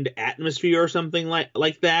contained atmosphere or something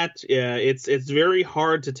like that. It's very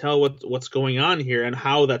hard to tell what's going on here and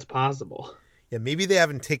how that's possible. Yeah, maybe they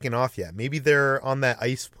haven't taken off yet. Maybe they're on that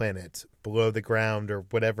ice planet below the ground or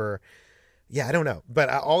whatever. Yeah, I don't know. But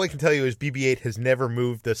all I can tell you is BB-8 has never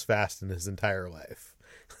moved this fast in his entire life.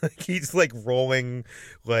 He's like rolling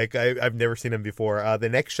like I've never seen him before. The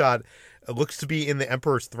next shot looks to be in the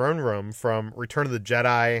Emperor's throne room from Return of the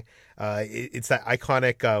Jedi. It's that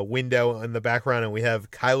iconic window in the background, and we have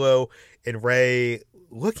Kylo and Rey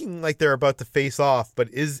looking like they're about to face off. But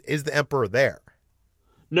is the Emperor there?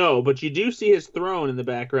 No, but you do see his throne in the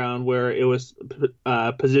background where it was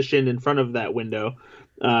positioned in front of that window.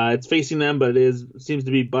 It's facing them, but it seems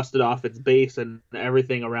to be busted off its base, and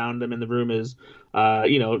everything around them in the room is,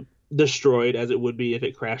 destroyed, as it would be if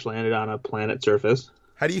it crash landed on a planet surface.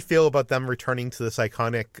 How do you feel about them returning to this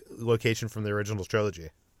iconic location from the original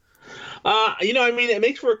trilogy? It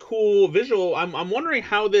makes for a cool visual. I'm wondering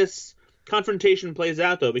how this confrontation plays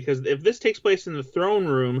out, though, because if this takes place in the throne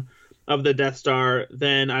room of the Death Star,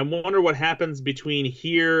 then I wonder what happens between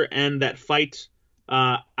here and that fight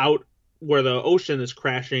out where the ocean is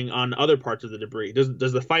crashing on other parts of the debris.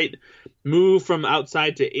 Does the fight move from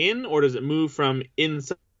outside to in, or does it move from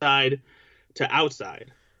inside to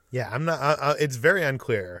outside? Yeah, I'm not. It's very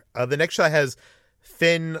unclear. The next shot has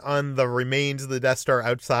Finn on the remains of the Death Star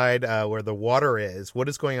outside, where the water is. What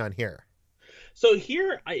is going on here? So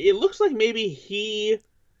here, it looks like maybe he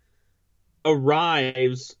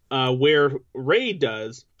arrives where Rey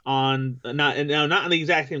does on not in the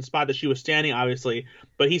exact same spot that she was standing, obviously,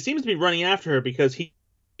 but he seems to be running after her because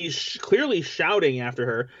he's clearly shouting after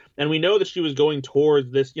her, and we know that she was going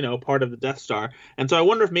towards this, part of the Death Star. And so I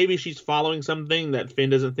wonder if maybe she's following something that Finn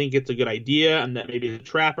doesn't think it's a good idea, and that maybe it's a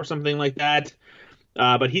trap or something like that.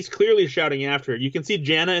 But he's clearly shouting after her. You can see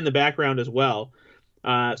Jannah in the background as well.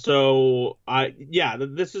 This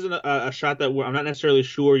isn't a shot that I'm not necessarily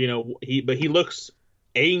sure, but he looks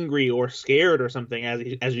angry or scared or something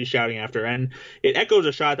as he's shouting after her. And it echoes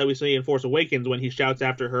a shot that we see in Force Awakens when he shouts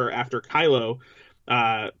after her after Kylo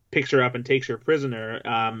picks her up and takes her prisoner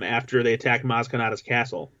after they attack Maz Kanata's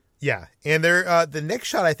castle. Yeah, and the next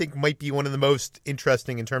shot I think might be one of the most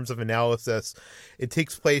interesting in terms of analysis. It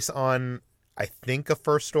takes place on, I think, a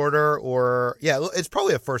First Order, it's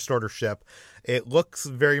probably a First Order ship. It looks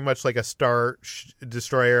very much like a Star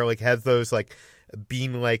Destroyer, like has those like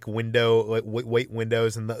beam-like window, like white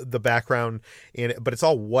windows in the background, but it's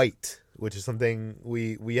all white, which is something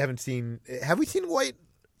we haven't seen. Have we seen white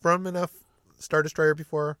from enough Star Destroyer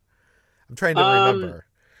before? I'm trying to remember.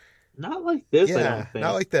 Not like this, I don't think.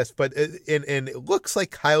 Not like this, but it looks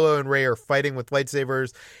like Kylo and Rey are fighting with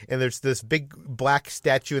lightsabers, and there's this big black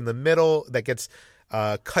statue in the middle that gets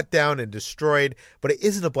cut down and destroyed, but it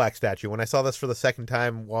isn't a black statue. When I saw this for the second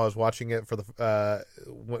time while I was watching it for the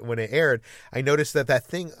when it aired, I noticed that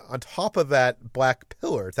thing on top of that black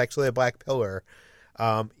pillar, it's actually a black pillar,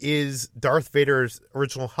 is Darth Vader's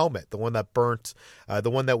original helmet, the one that burnt, the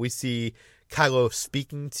one that we see Kylo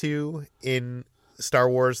speaking to in Star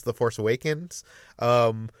Wars The Force Awakens,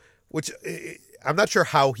 which I'm not sure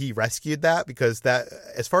how he rescued that, because that,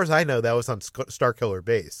 as far as I know, that was on Starkiller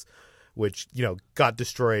Base, which, got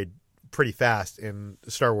destroyed pretty fast in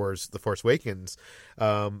Star Wars The Force Awakens.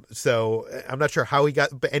 So I'm not sure how he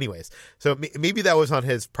got, but anyways, so maybe that was on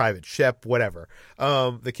his private ship, whatever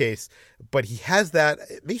the case. But he has that.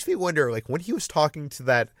 It makes me wonder, like, when he was talking to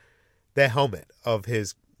that helmet of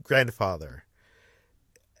his grandfather,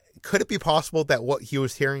 could it be possible that what he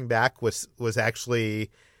was hearing back was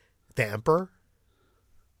actually the Emperor?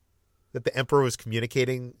 That the Emperor was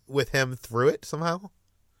communicating with him through it somehow?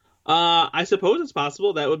 I suppose it's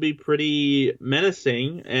possible. That would be pretty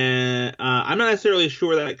menacing. And I'm not necessarily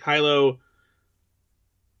sure that Kylo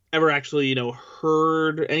ever actually,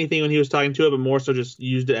 heard anything when he was talking to it, but more so just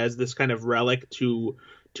used it as this kind of relic to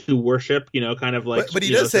worship, kind of like. But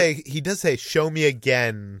he does say, "Show me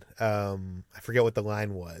again." I forget what the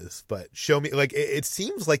line was, but show me. Like it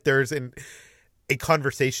seems like there's a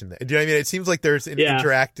conversation there. Do you know what I mean? It seems like there's an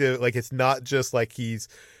interactive. Like it's not just like he's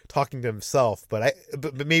talking to himself.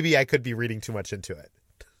 But maybe I could be reading too much into it.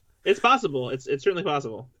 It's possible. It's certainly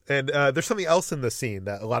possible. And there's something else in the scene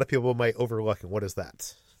that a lot of people might overlook. And what is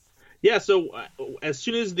that? Yeah, so as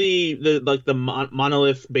soon as the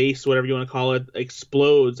monolith base, whatever you want to call it,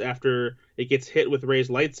 explodes after it gets hit with Rey's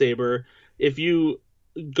lightsaber, if you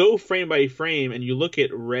go frame by frame and you look at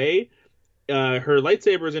Rey, her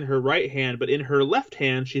lightsaber is in her right hand, but in her left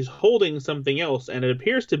hand she's holding something else, and it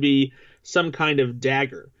appears to be some kind of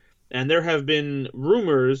dagger. And there have been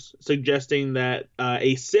rumors suggesting that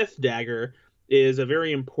a Sith dagger is a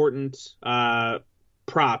very important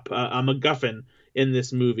prop, a MacGuffin in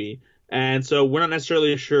this movie. And so we're not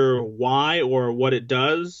necessarily sure why or what it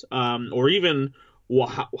does, or even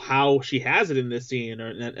how she has it in this scene,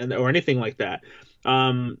 or anything like that.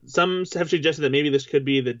 Some have suggested that maybe this could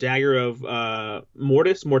be the dagger of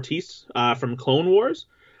Mortis from Clone Wars,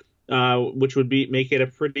 which would make it a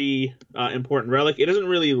pretty important relic. It doesn't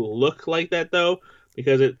really look like that though,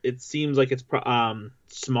 because it seems like it's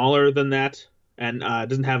smaller than that and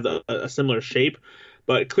doesn't have a similar shape.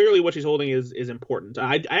 But clearly what she's holding is important.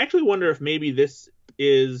 I actually wonder if maybe this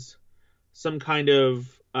is some kind of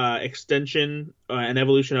extension and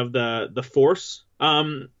evolution of the Force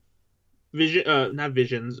not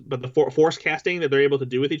visions, but the Force casting that they're able to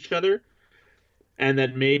do with each other. And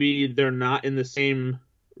that maybe they're not in the same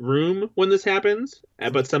room when this happens,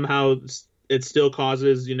 but somehow it still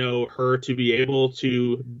causes, her to be able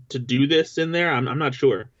to do this in there. I'm not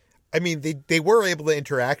sure. I mean, they were able to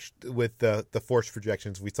interact with the Force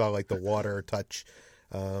projections. We saw like the water touch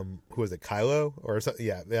who was it, Kylo or something?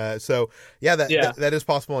 Yeah. So yeah, that is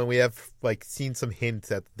possible, and we have like seen some hints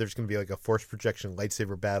that there's going to be like a force projection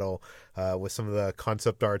lightsaber battle with some of the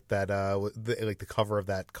concept art that like the cover of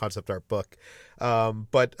that concept art book.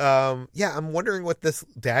 But I'm wondering what this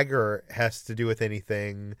dagger has to do with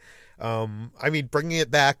anything. I mean, bringing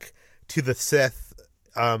it back to the Sith.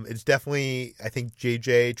 It's definitely, I think,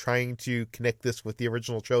 JJ trying to connect this with the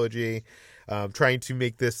original trilogy, trying to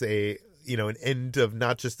make this an end of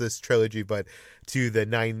not just this trilogy, but to the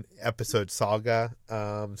 9-episode saga.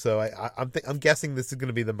 So I'm guessing this is going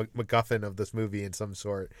to be the MacGuffin of this movie in some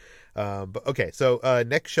sort. But okay, so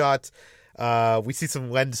next shot, we see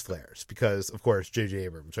some lens flares because, of course, JJ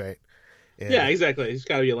Abrams, right? And, yeah, exactly. There's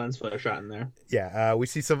got to be a lens flare shot in there. Yeah, we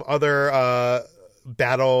see some other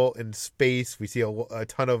battle in space. We see a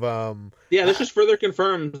ton of this just further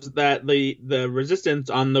confirms that the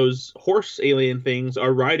resistance on those horse alien things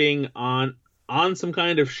are riding on some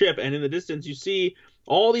kind of ship, and in the distance you see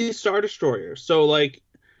all these star destroyers. So like,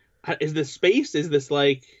 is this space? Is this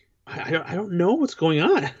like, I don't know what's going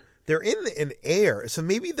on. They're in air, so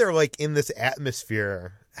maybe they're like in this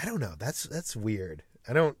atmosphere. I don't know. That's weird.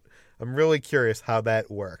 I'm really curious how that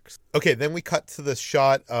works. Okay, then we cut to the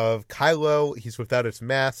shot of Kylo. He's without his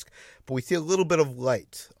mask, but we see a little bit of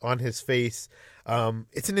light on his face.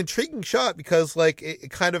 It's an intriguing shot because, like, it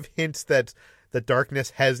kind of hints that the darkness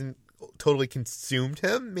hasn't totally consumed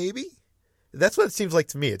him, maybe? That's what it seems like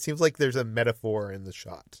to me. It seems like there's a metaphor in the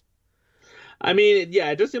shot. I mean, yeah,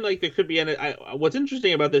 it does seem like there could be. What's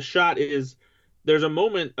interesting about this shot is there's a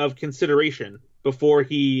moment of consideration before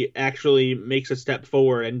he actually makes a step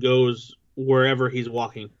forward and goes wherever he's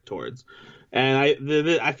walking towards. And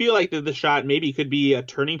I feel like the shot maybe could be a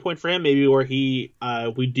turning point for him, maybe where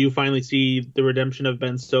we do finally see the redemption of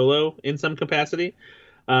Ben Solo in some capacity.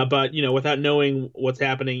 But without knowing what's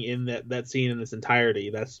happening in that scene in its entirety,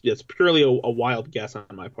 that's purely a wild guess on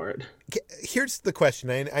my part. Here's the question.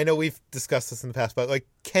 I know we've discussed this in the past, but like,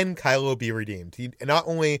 can Kylo be redeemed? He not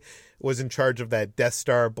only was in charge of that Death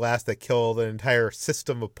Star blast that killed an entire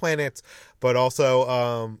system of planets, but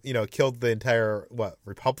also killed the entire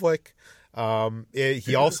Republic.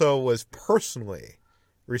 He also was personally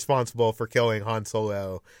responsible for killing Han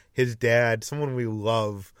Solo, his dad, someone we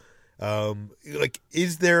love.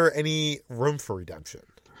 Is there any room for redemption?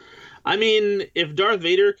 I mean, if Darth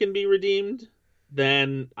Vader can be redeemed,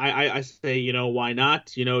 then I say, why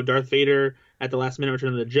not? Darth Vader at the last minute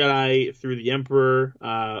Return of the Jedi threw the Emperor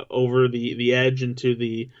over the edge into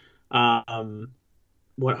the whatever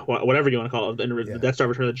you want to call it, the Death Star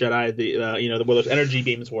Return of the Jedi, where those energy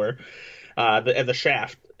beams were, at the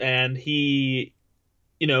shaft, and he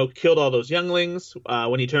killed all those younglings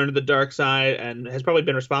when he turned to the dark side, and has probably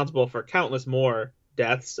been responsible for countless more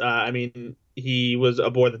deaths. I mean, he was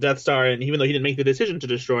aboard the Death Star, and even though he didn't make the decision to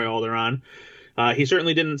destroy Alderaan, he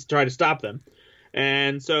certainly didn't try to stop them.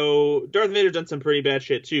 And so Darth Vader's done some pretty bad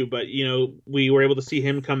shit too, but we were able to see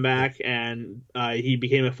him come back, and he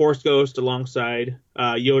became a Force ghost alongside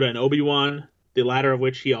Yoda and Obi-Wan, the latter of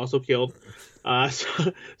which he also killed.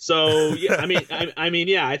 So yeah, I mean,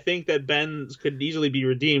 yeah, I think that Ben could easily be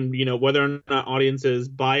redeemed. Whether or not audiences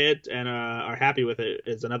buy it and are happy with it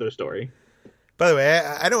is another story. By the way,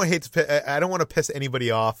 I don't want to piss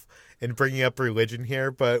anybody off in bringing up religion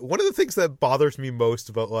here, but one of the things that bothers me most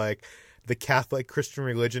about like the Catholic Christian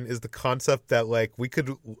religion is the concept that like we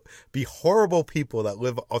could be horrible people that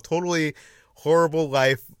live a totally horrible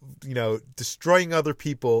life, destroying other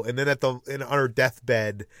people, and then on our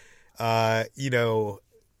deathbed,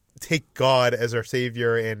 take God as our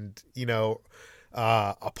savior and,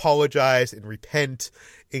 apologize and repent,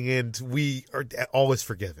 and we are always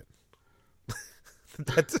forgiven.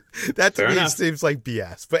 that to me seems like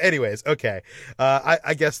BS. But anyways, okay.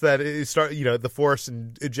 I guess that the Force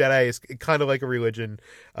and Jedi is kind of like a religion.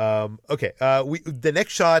 Okay. The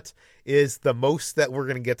next shot is the most that we're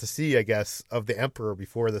going to get to see, I guess, of the Emperor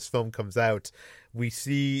before this film comes out. We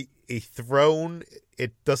see a throne.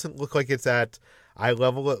 It doesn't look like it's at eye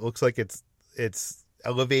level. It looks like it's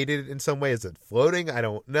elevated in some way. Is it floating? I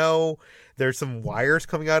don't know. There's some wires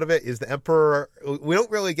coming out of it. Is the Emperor? We don't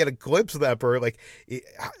really get a glimpse of the Emperor. Like,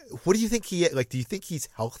 what do you think he? Like, do you think he's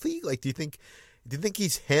healthy? Like, do you think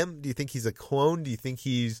he's him? Do you think he's a clone? Do you think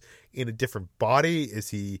he's in a different body? Is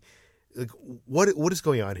he? Like, what is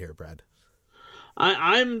going on here, Brad?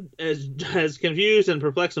 I'm as confused and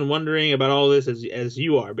perplexed and wondering about all this as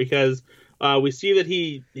you are, because we see that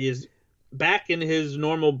he is back in his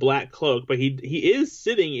normal black cloak, but he is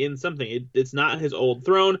sitting in something. It's not his old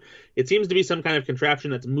throne. It seems to be some kind of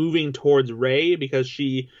contraption that's moving towards Rey, because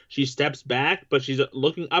she steps back, but she's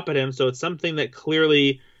looking up at him. So it's something that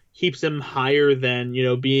clearly keeps him higher than,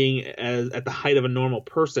 being at the height of a normal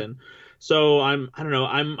person. So I don't know,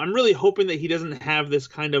 I'm really hoping that he doesn't have this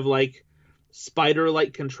kind of like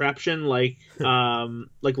spider-like contraption like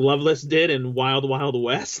Loveless did in Wild Wild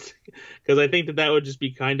West, because I think that would just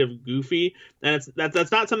be kind of goofy, and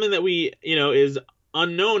that's not something that we is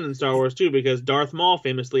unknown in Star Wars too, because Darth Maul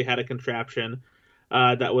famously had a contraption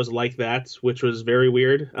that was like that, which was very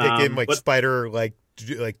weird. It gave him spider like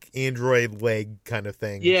android leg kind of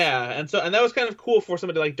thing. Yeah, and that was kind of cool for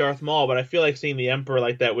somebody like Darth Maul, but I feel like seeing the Emperor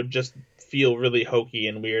like that would just feel really hokey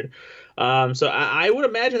and weird. So I would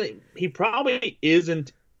imagine that he probably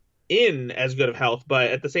isn't in as good of health,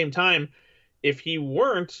 but at the same time, if he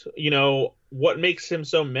weren't, what makes him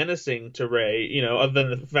so menacing to Rey, other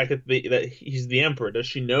than the fact that he's the Emperor? Does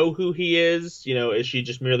she know who he is? Is she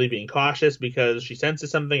just merely being cautious because she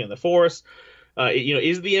senses something in the Force?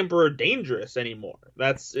 Is the Emperor dangerous anymore?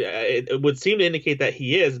 It would seem to indicate that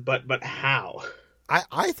he is, but how?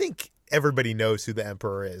 I think everybody knows who the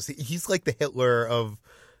Emperor is. He's like the Hitler of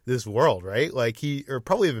this world, right? Like or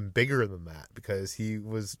probably even bigger than that, because he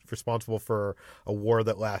was responsible for a war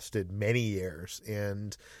that lasted many years.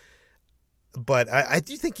 But I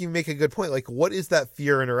do think you make a good point. Like, what is that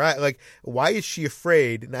fear in her eye? Like, why is she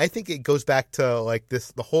afraid? And I think it goes back to like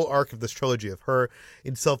the whole arc of this trilogy of her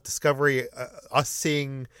in self-discovery, us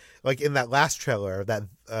seeing like in that last trailer that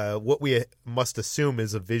what we must assume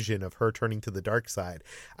is a vision of her turning to the dark side.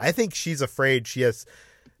 I think she's afraid she has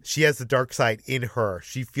the dark side in her.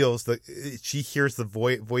 She feels she hears the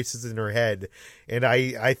voices in her head, and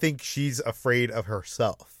I think she's afraid of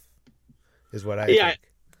herself. Is what I think.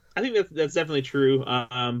 I think that's definitely true.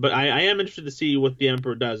 But I am interested to see what the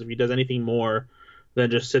Emperor does, if he does anything more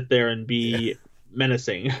than just sit there and be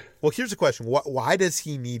menacing. Well, here's the question: why does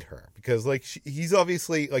he need her? Because like he's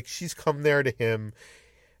obviously like she's come there to him.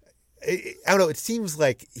 I don't know. It seems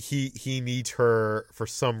like he needs her for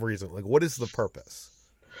some reason. Like, what is the purpose?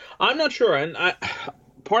 I'm not sure, and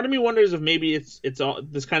part of me wonders if maybe it's all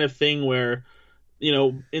this kind of thing where,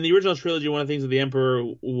 in the original trilogy, one of the things that the Emperor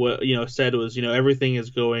said was, everything is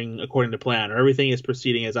going according to plan, or everything is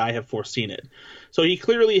proceeding as I have foreseen it. So he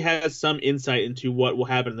clearly has some insight into what will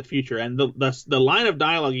happen in the future, and the line of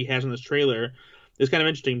dialogue he has in this trailer is kind of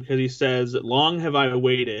interesting, because he says, "Long have I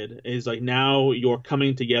waited," is like, now your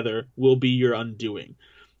coming together will be your undoing.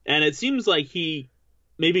 And it seems like he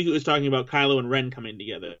was talking about Kylo and Ren coming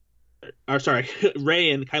together. Or sorry, Rey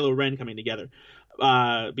and Kylo Ren coming together.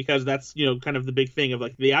 Because that's, kind of the big thing of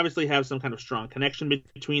like, they obviously have some kind of strong connection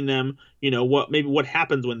between them, what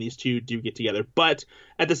happens when these two do get together. But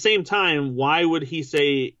at the same time, why would he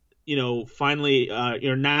say, finally,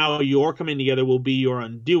 now your coming together will be your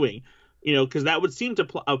undoing? Because that would seem to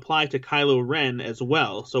apply to Kylo Ren as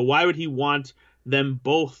well. So why would he want them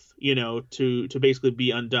both, to basically be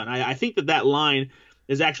undone? I think that line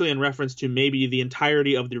is actually in reference to maybe the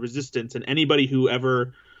entirety of the Resistance, and anybody who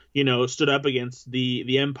ever, stood up against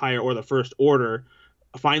the Empire or the First Order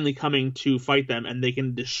finally coming to fight them, and they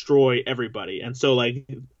can destroy everybody. And so, like,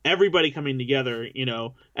 everybody coming together,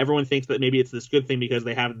 everyone thinks that maybe it's this good thing because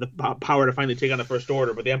they have the power to finally take on the First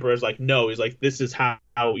Order. But the Emperor is like, no, he's like, this is how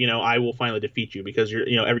I will finally defeat you, because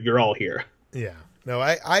you're all here. Yeah. No,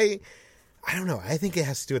 I don't know. I think it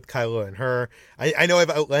has to do with Kylo and her. I know I've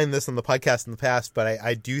outlined this on the podcast in the past, but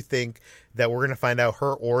I do think that we're going to find out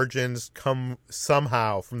her origins come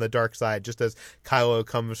somehow from the dark side, just as Kylo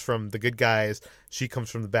comes from the good guys, she comes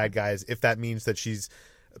from the bad guys. If that means that she's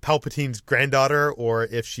Palpatine's granddaughter, or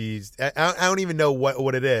if she's... I don't even know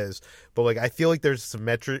what it is, but like I feel like there's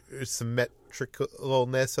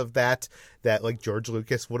symmetricalness of that like George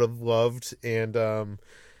Lucas would have loved, and...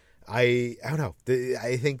 I don't know.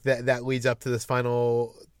 I think that leads up to this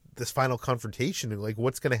final confrontation, and like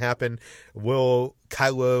what's going to happen. Will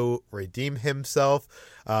Kylo redeem himself?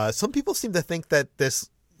 Some people seem to think that this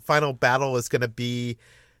final battle is going to be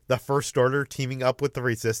the First Order teaming up with the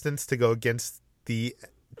Resistance to go against the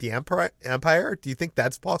Empire. Do you think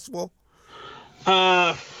that's possible?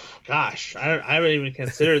 Gosh, I haven't even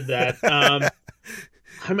considered that. I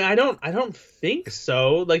mean, I don't think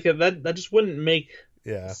so. Like that just wouldn't make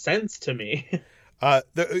sense to me.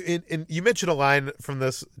 You mentioned a line from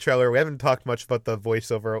this trailer. We haven't talked much about the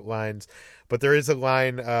voiceover lines, but there is a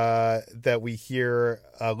line that we hear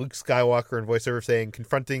Luke Skywalker in voiceover saying,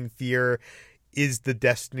 "Confronting fear is the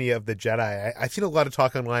destiny of the Jedi." I've seen a lot of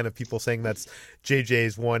talk online of people saying that's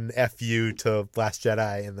JJ's one FU to Last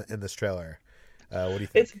Jedi in this trailer. What do you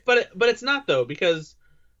think? But it's not, though, because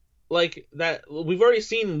like that, we've already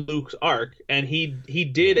seen Luke's arc, and he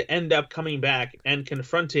did end up coming back and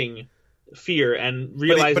confronting fear and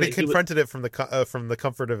realizing. But he confronted it from the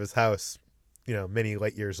comfort of his house. many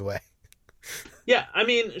light years away. Yeah, I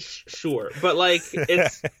mean, sure, but like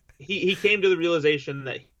it's he came to the realization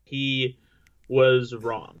that he was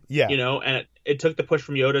wrong. Yeah. And it took the push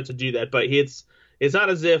from Yoda to do that, but it's not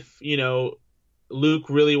as if Luke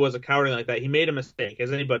really was a coward like that. He made a mistake,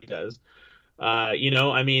 as anybody does.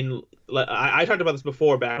 I mean, I talked about this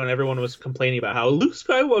before, back when everyone was complaining about how Luke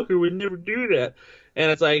Skywalker would never do that, and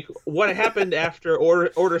it's like, what happened after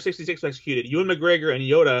Order 66 was executed? Ewan McGregor and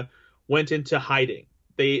Yoda went into hiding.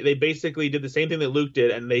 They basically did the same thing that Luke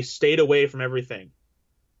did, and they stayed away from everything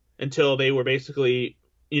until they were basically,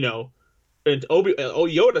 and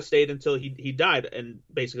Yoda stayed until he died, and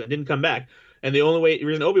basically didn't come back. And the only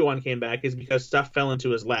reason Obi-Wan came back is because stuff fell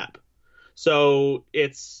into his lap. So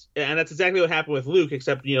that's exactly what happened with Luke,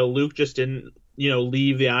 except Luke just didn't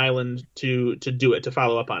leave the island to do it, to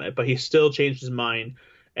follow up on it, but he still changed his mind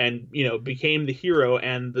and became the hero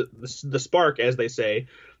and the spark, as they say,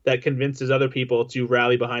 that convinces other people to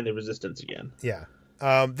rally behind the resistance again. Yeah.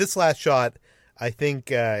 This last shot, I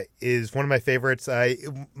think, is one of my favorites.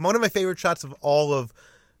 One of my favorite shots of all of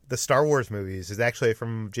the Star Wars movies is actually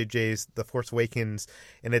from JJ's The Force Awakens,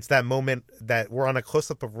 and it's that moment that we're on a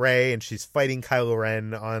close-up of Rey, and she's fighting Kylo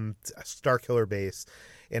Ren on a Starkiller base,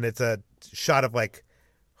 and it's a shot of, like,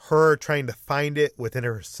 her trying to find it within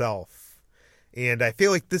herself. And I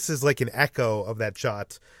feel like this is like an echo of that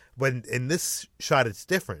shot. When in this shot, it's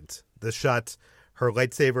different. This shot, her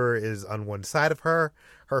lightsaber is on one side of her.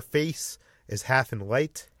 Her face is half in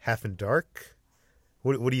light, half in dark.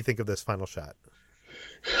 What do you think of this final shot?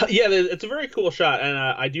 Yeah, it's a very cool shot, and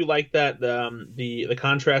I do like that the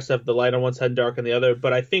contrast of the light on one side and dark on the other.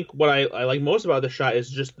 But I think what I like most about the shot is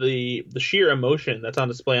just the sheer emotion that's on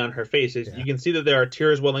display on her face. Yeah. You can see that there are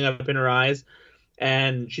tears welling up in her eyes.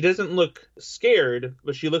 And she doesn't look scared,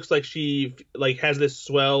 but she looks like she has this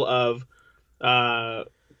swell of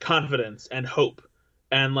confidence and hope,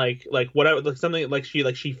 and something like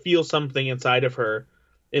she feels something inside of her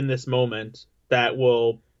in this moment that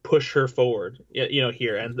will push her forward.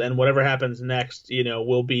 Here, and whatever happens next,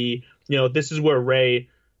 will be this is where Rey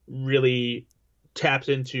really taps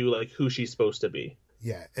into who she's supposed to be.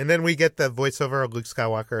 Yeah, and then we get the voiceover of Luke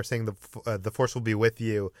Skywalker saying the Force will be with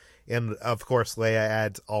you, and of course Leia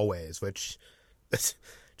adds always, which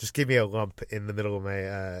just gave me a lump in the middle of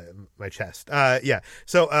my chest. Yeah,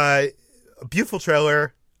 so a beautiful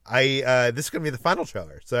trailer. This is gonna be the final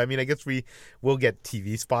trailer, so I mean, I guess we will get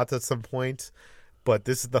TV spots at some point, but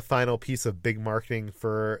this is the final piece of big marketing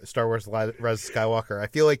for Star Wars: Rise of Skywalker. I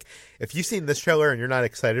feel like if you've seen this trailer and you're not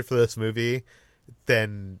excited for this movie,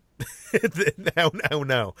 then I don't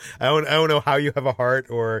know. I don't know how you have a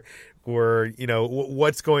heart, or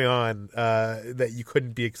what's going on that you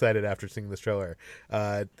couldn't be excited after seeing this trailer.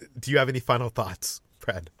 Do you have any final thoughts,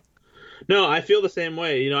 Brad? No, I feel the same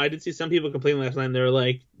way. I did see some people complaining last night. And they were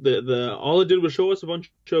like, the all it did was show us a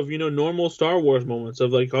bunch of normal Star Wars moments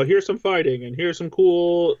of here's some fighting and here's some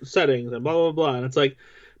cool settings and blah blah blah. And it's like,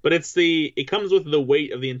 but it comes with the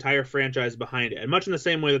weight of the entire franchise behind it, and much in the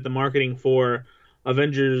same way that the marketing for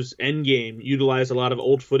Avengers Endgame utilized a lot of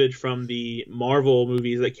old footage from the Marvel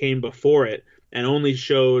movies that came before it and only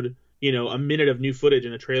showed, a minute of new footage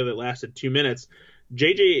in a trailer that lasted 2 minutes.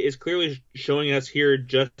 JJ is clearly showing us here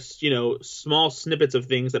just, small snippets of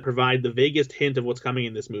things that provide the vaguest hint of what's coming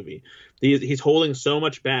in this movie. He's holding so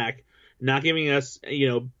much back, not giving us,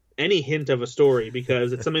 any hint of a story,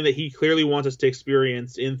 because it's something that he clearly wants us to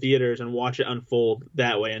experience in theaters and watch it unfold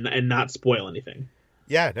that way and not spoil anything.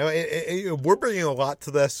 Yeah, no, we're bringing a lot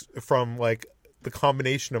to this from the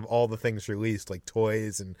combination of all the things released, like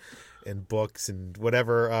toys and books and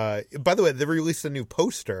whatever. By the way, they released a new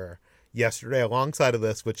poster yesterday alongside of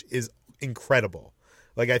this, which is incredible.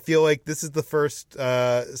 I feel like this is the first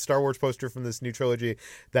Star Wars poster from this new trilogy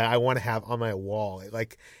that I want to have on my wall.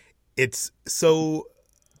 It's so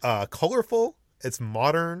colorful, it's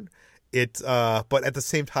modern. But at the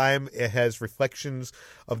same time, it has reflections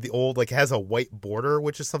of the old, it has a white border,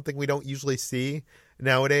 which is something we don't usually see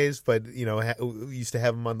nowadays, but, we used to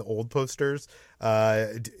have them on the old posters.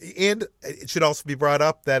 And it should also be brought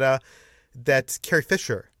up that Carrie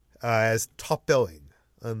Fisher has top billing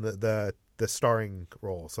on the starring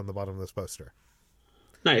roles on the bottom of this poster.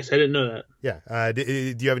 Nice. I didn't know that. Yeah. Do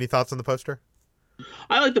you have any thoughts on the poster?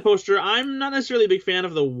 I like the poster. I'm not necessarily a big fan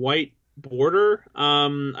of the white border.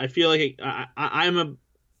 I feel like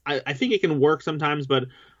I think it can work sometimes, but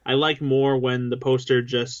I like more when the poster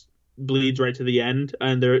just bleeds right to the end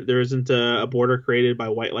and there isn't a border created by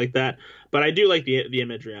white like that. But I do like the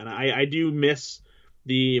imagery on it. I do miss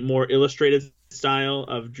the more illustrated style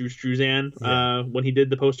of Drew Struzan when he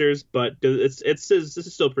did the posters, but this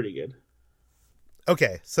is still pretty good.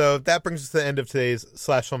 Okay, so that brings us to the end of today's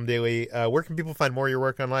Slash Film Daily. Where can people find more of your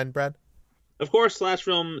work online, Brad? Of course,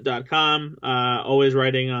 slashfilm.com. Always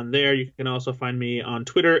writing on there. You can also find me on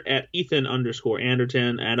Twitter at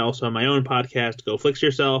Ethan_Anderton, and also my own podcast, Go Flix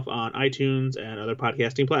Yourself, on iTunes and other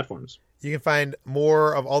podcasting platforms. You can find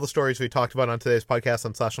more of all the stories we talked about on today's podcast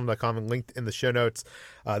on slashfilm.com and linked in the show notes.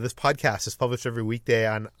 This podcast is published every weekday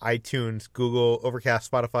on iTunes, Google,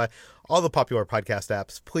 Overcast, Spotify, all the popular podcast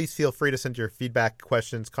apps. Please feel free to send your feedback,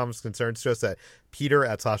 questions, comments, concerns to us at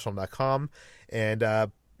peter@slashfilm.com.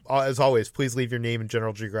 And as always, please leave your name and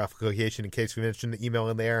general geographic location in case we mention the email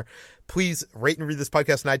in there. Please rate and read this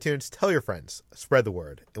podcast on iTunes. Tell your friends. Spread the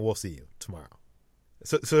word. And we'll see you tomorrow.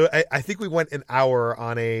 So I think we went an hour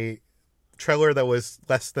on a trailer that was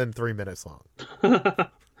less than 3 minutes long.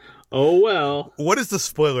 Oh, well. What is the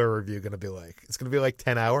spoiler review going to be like? It's going to be like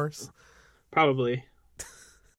 10 hours? Probably.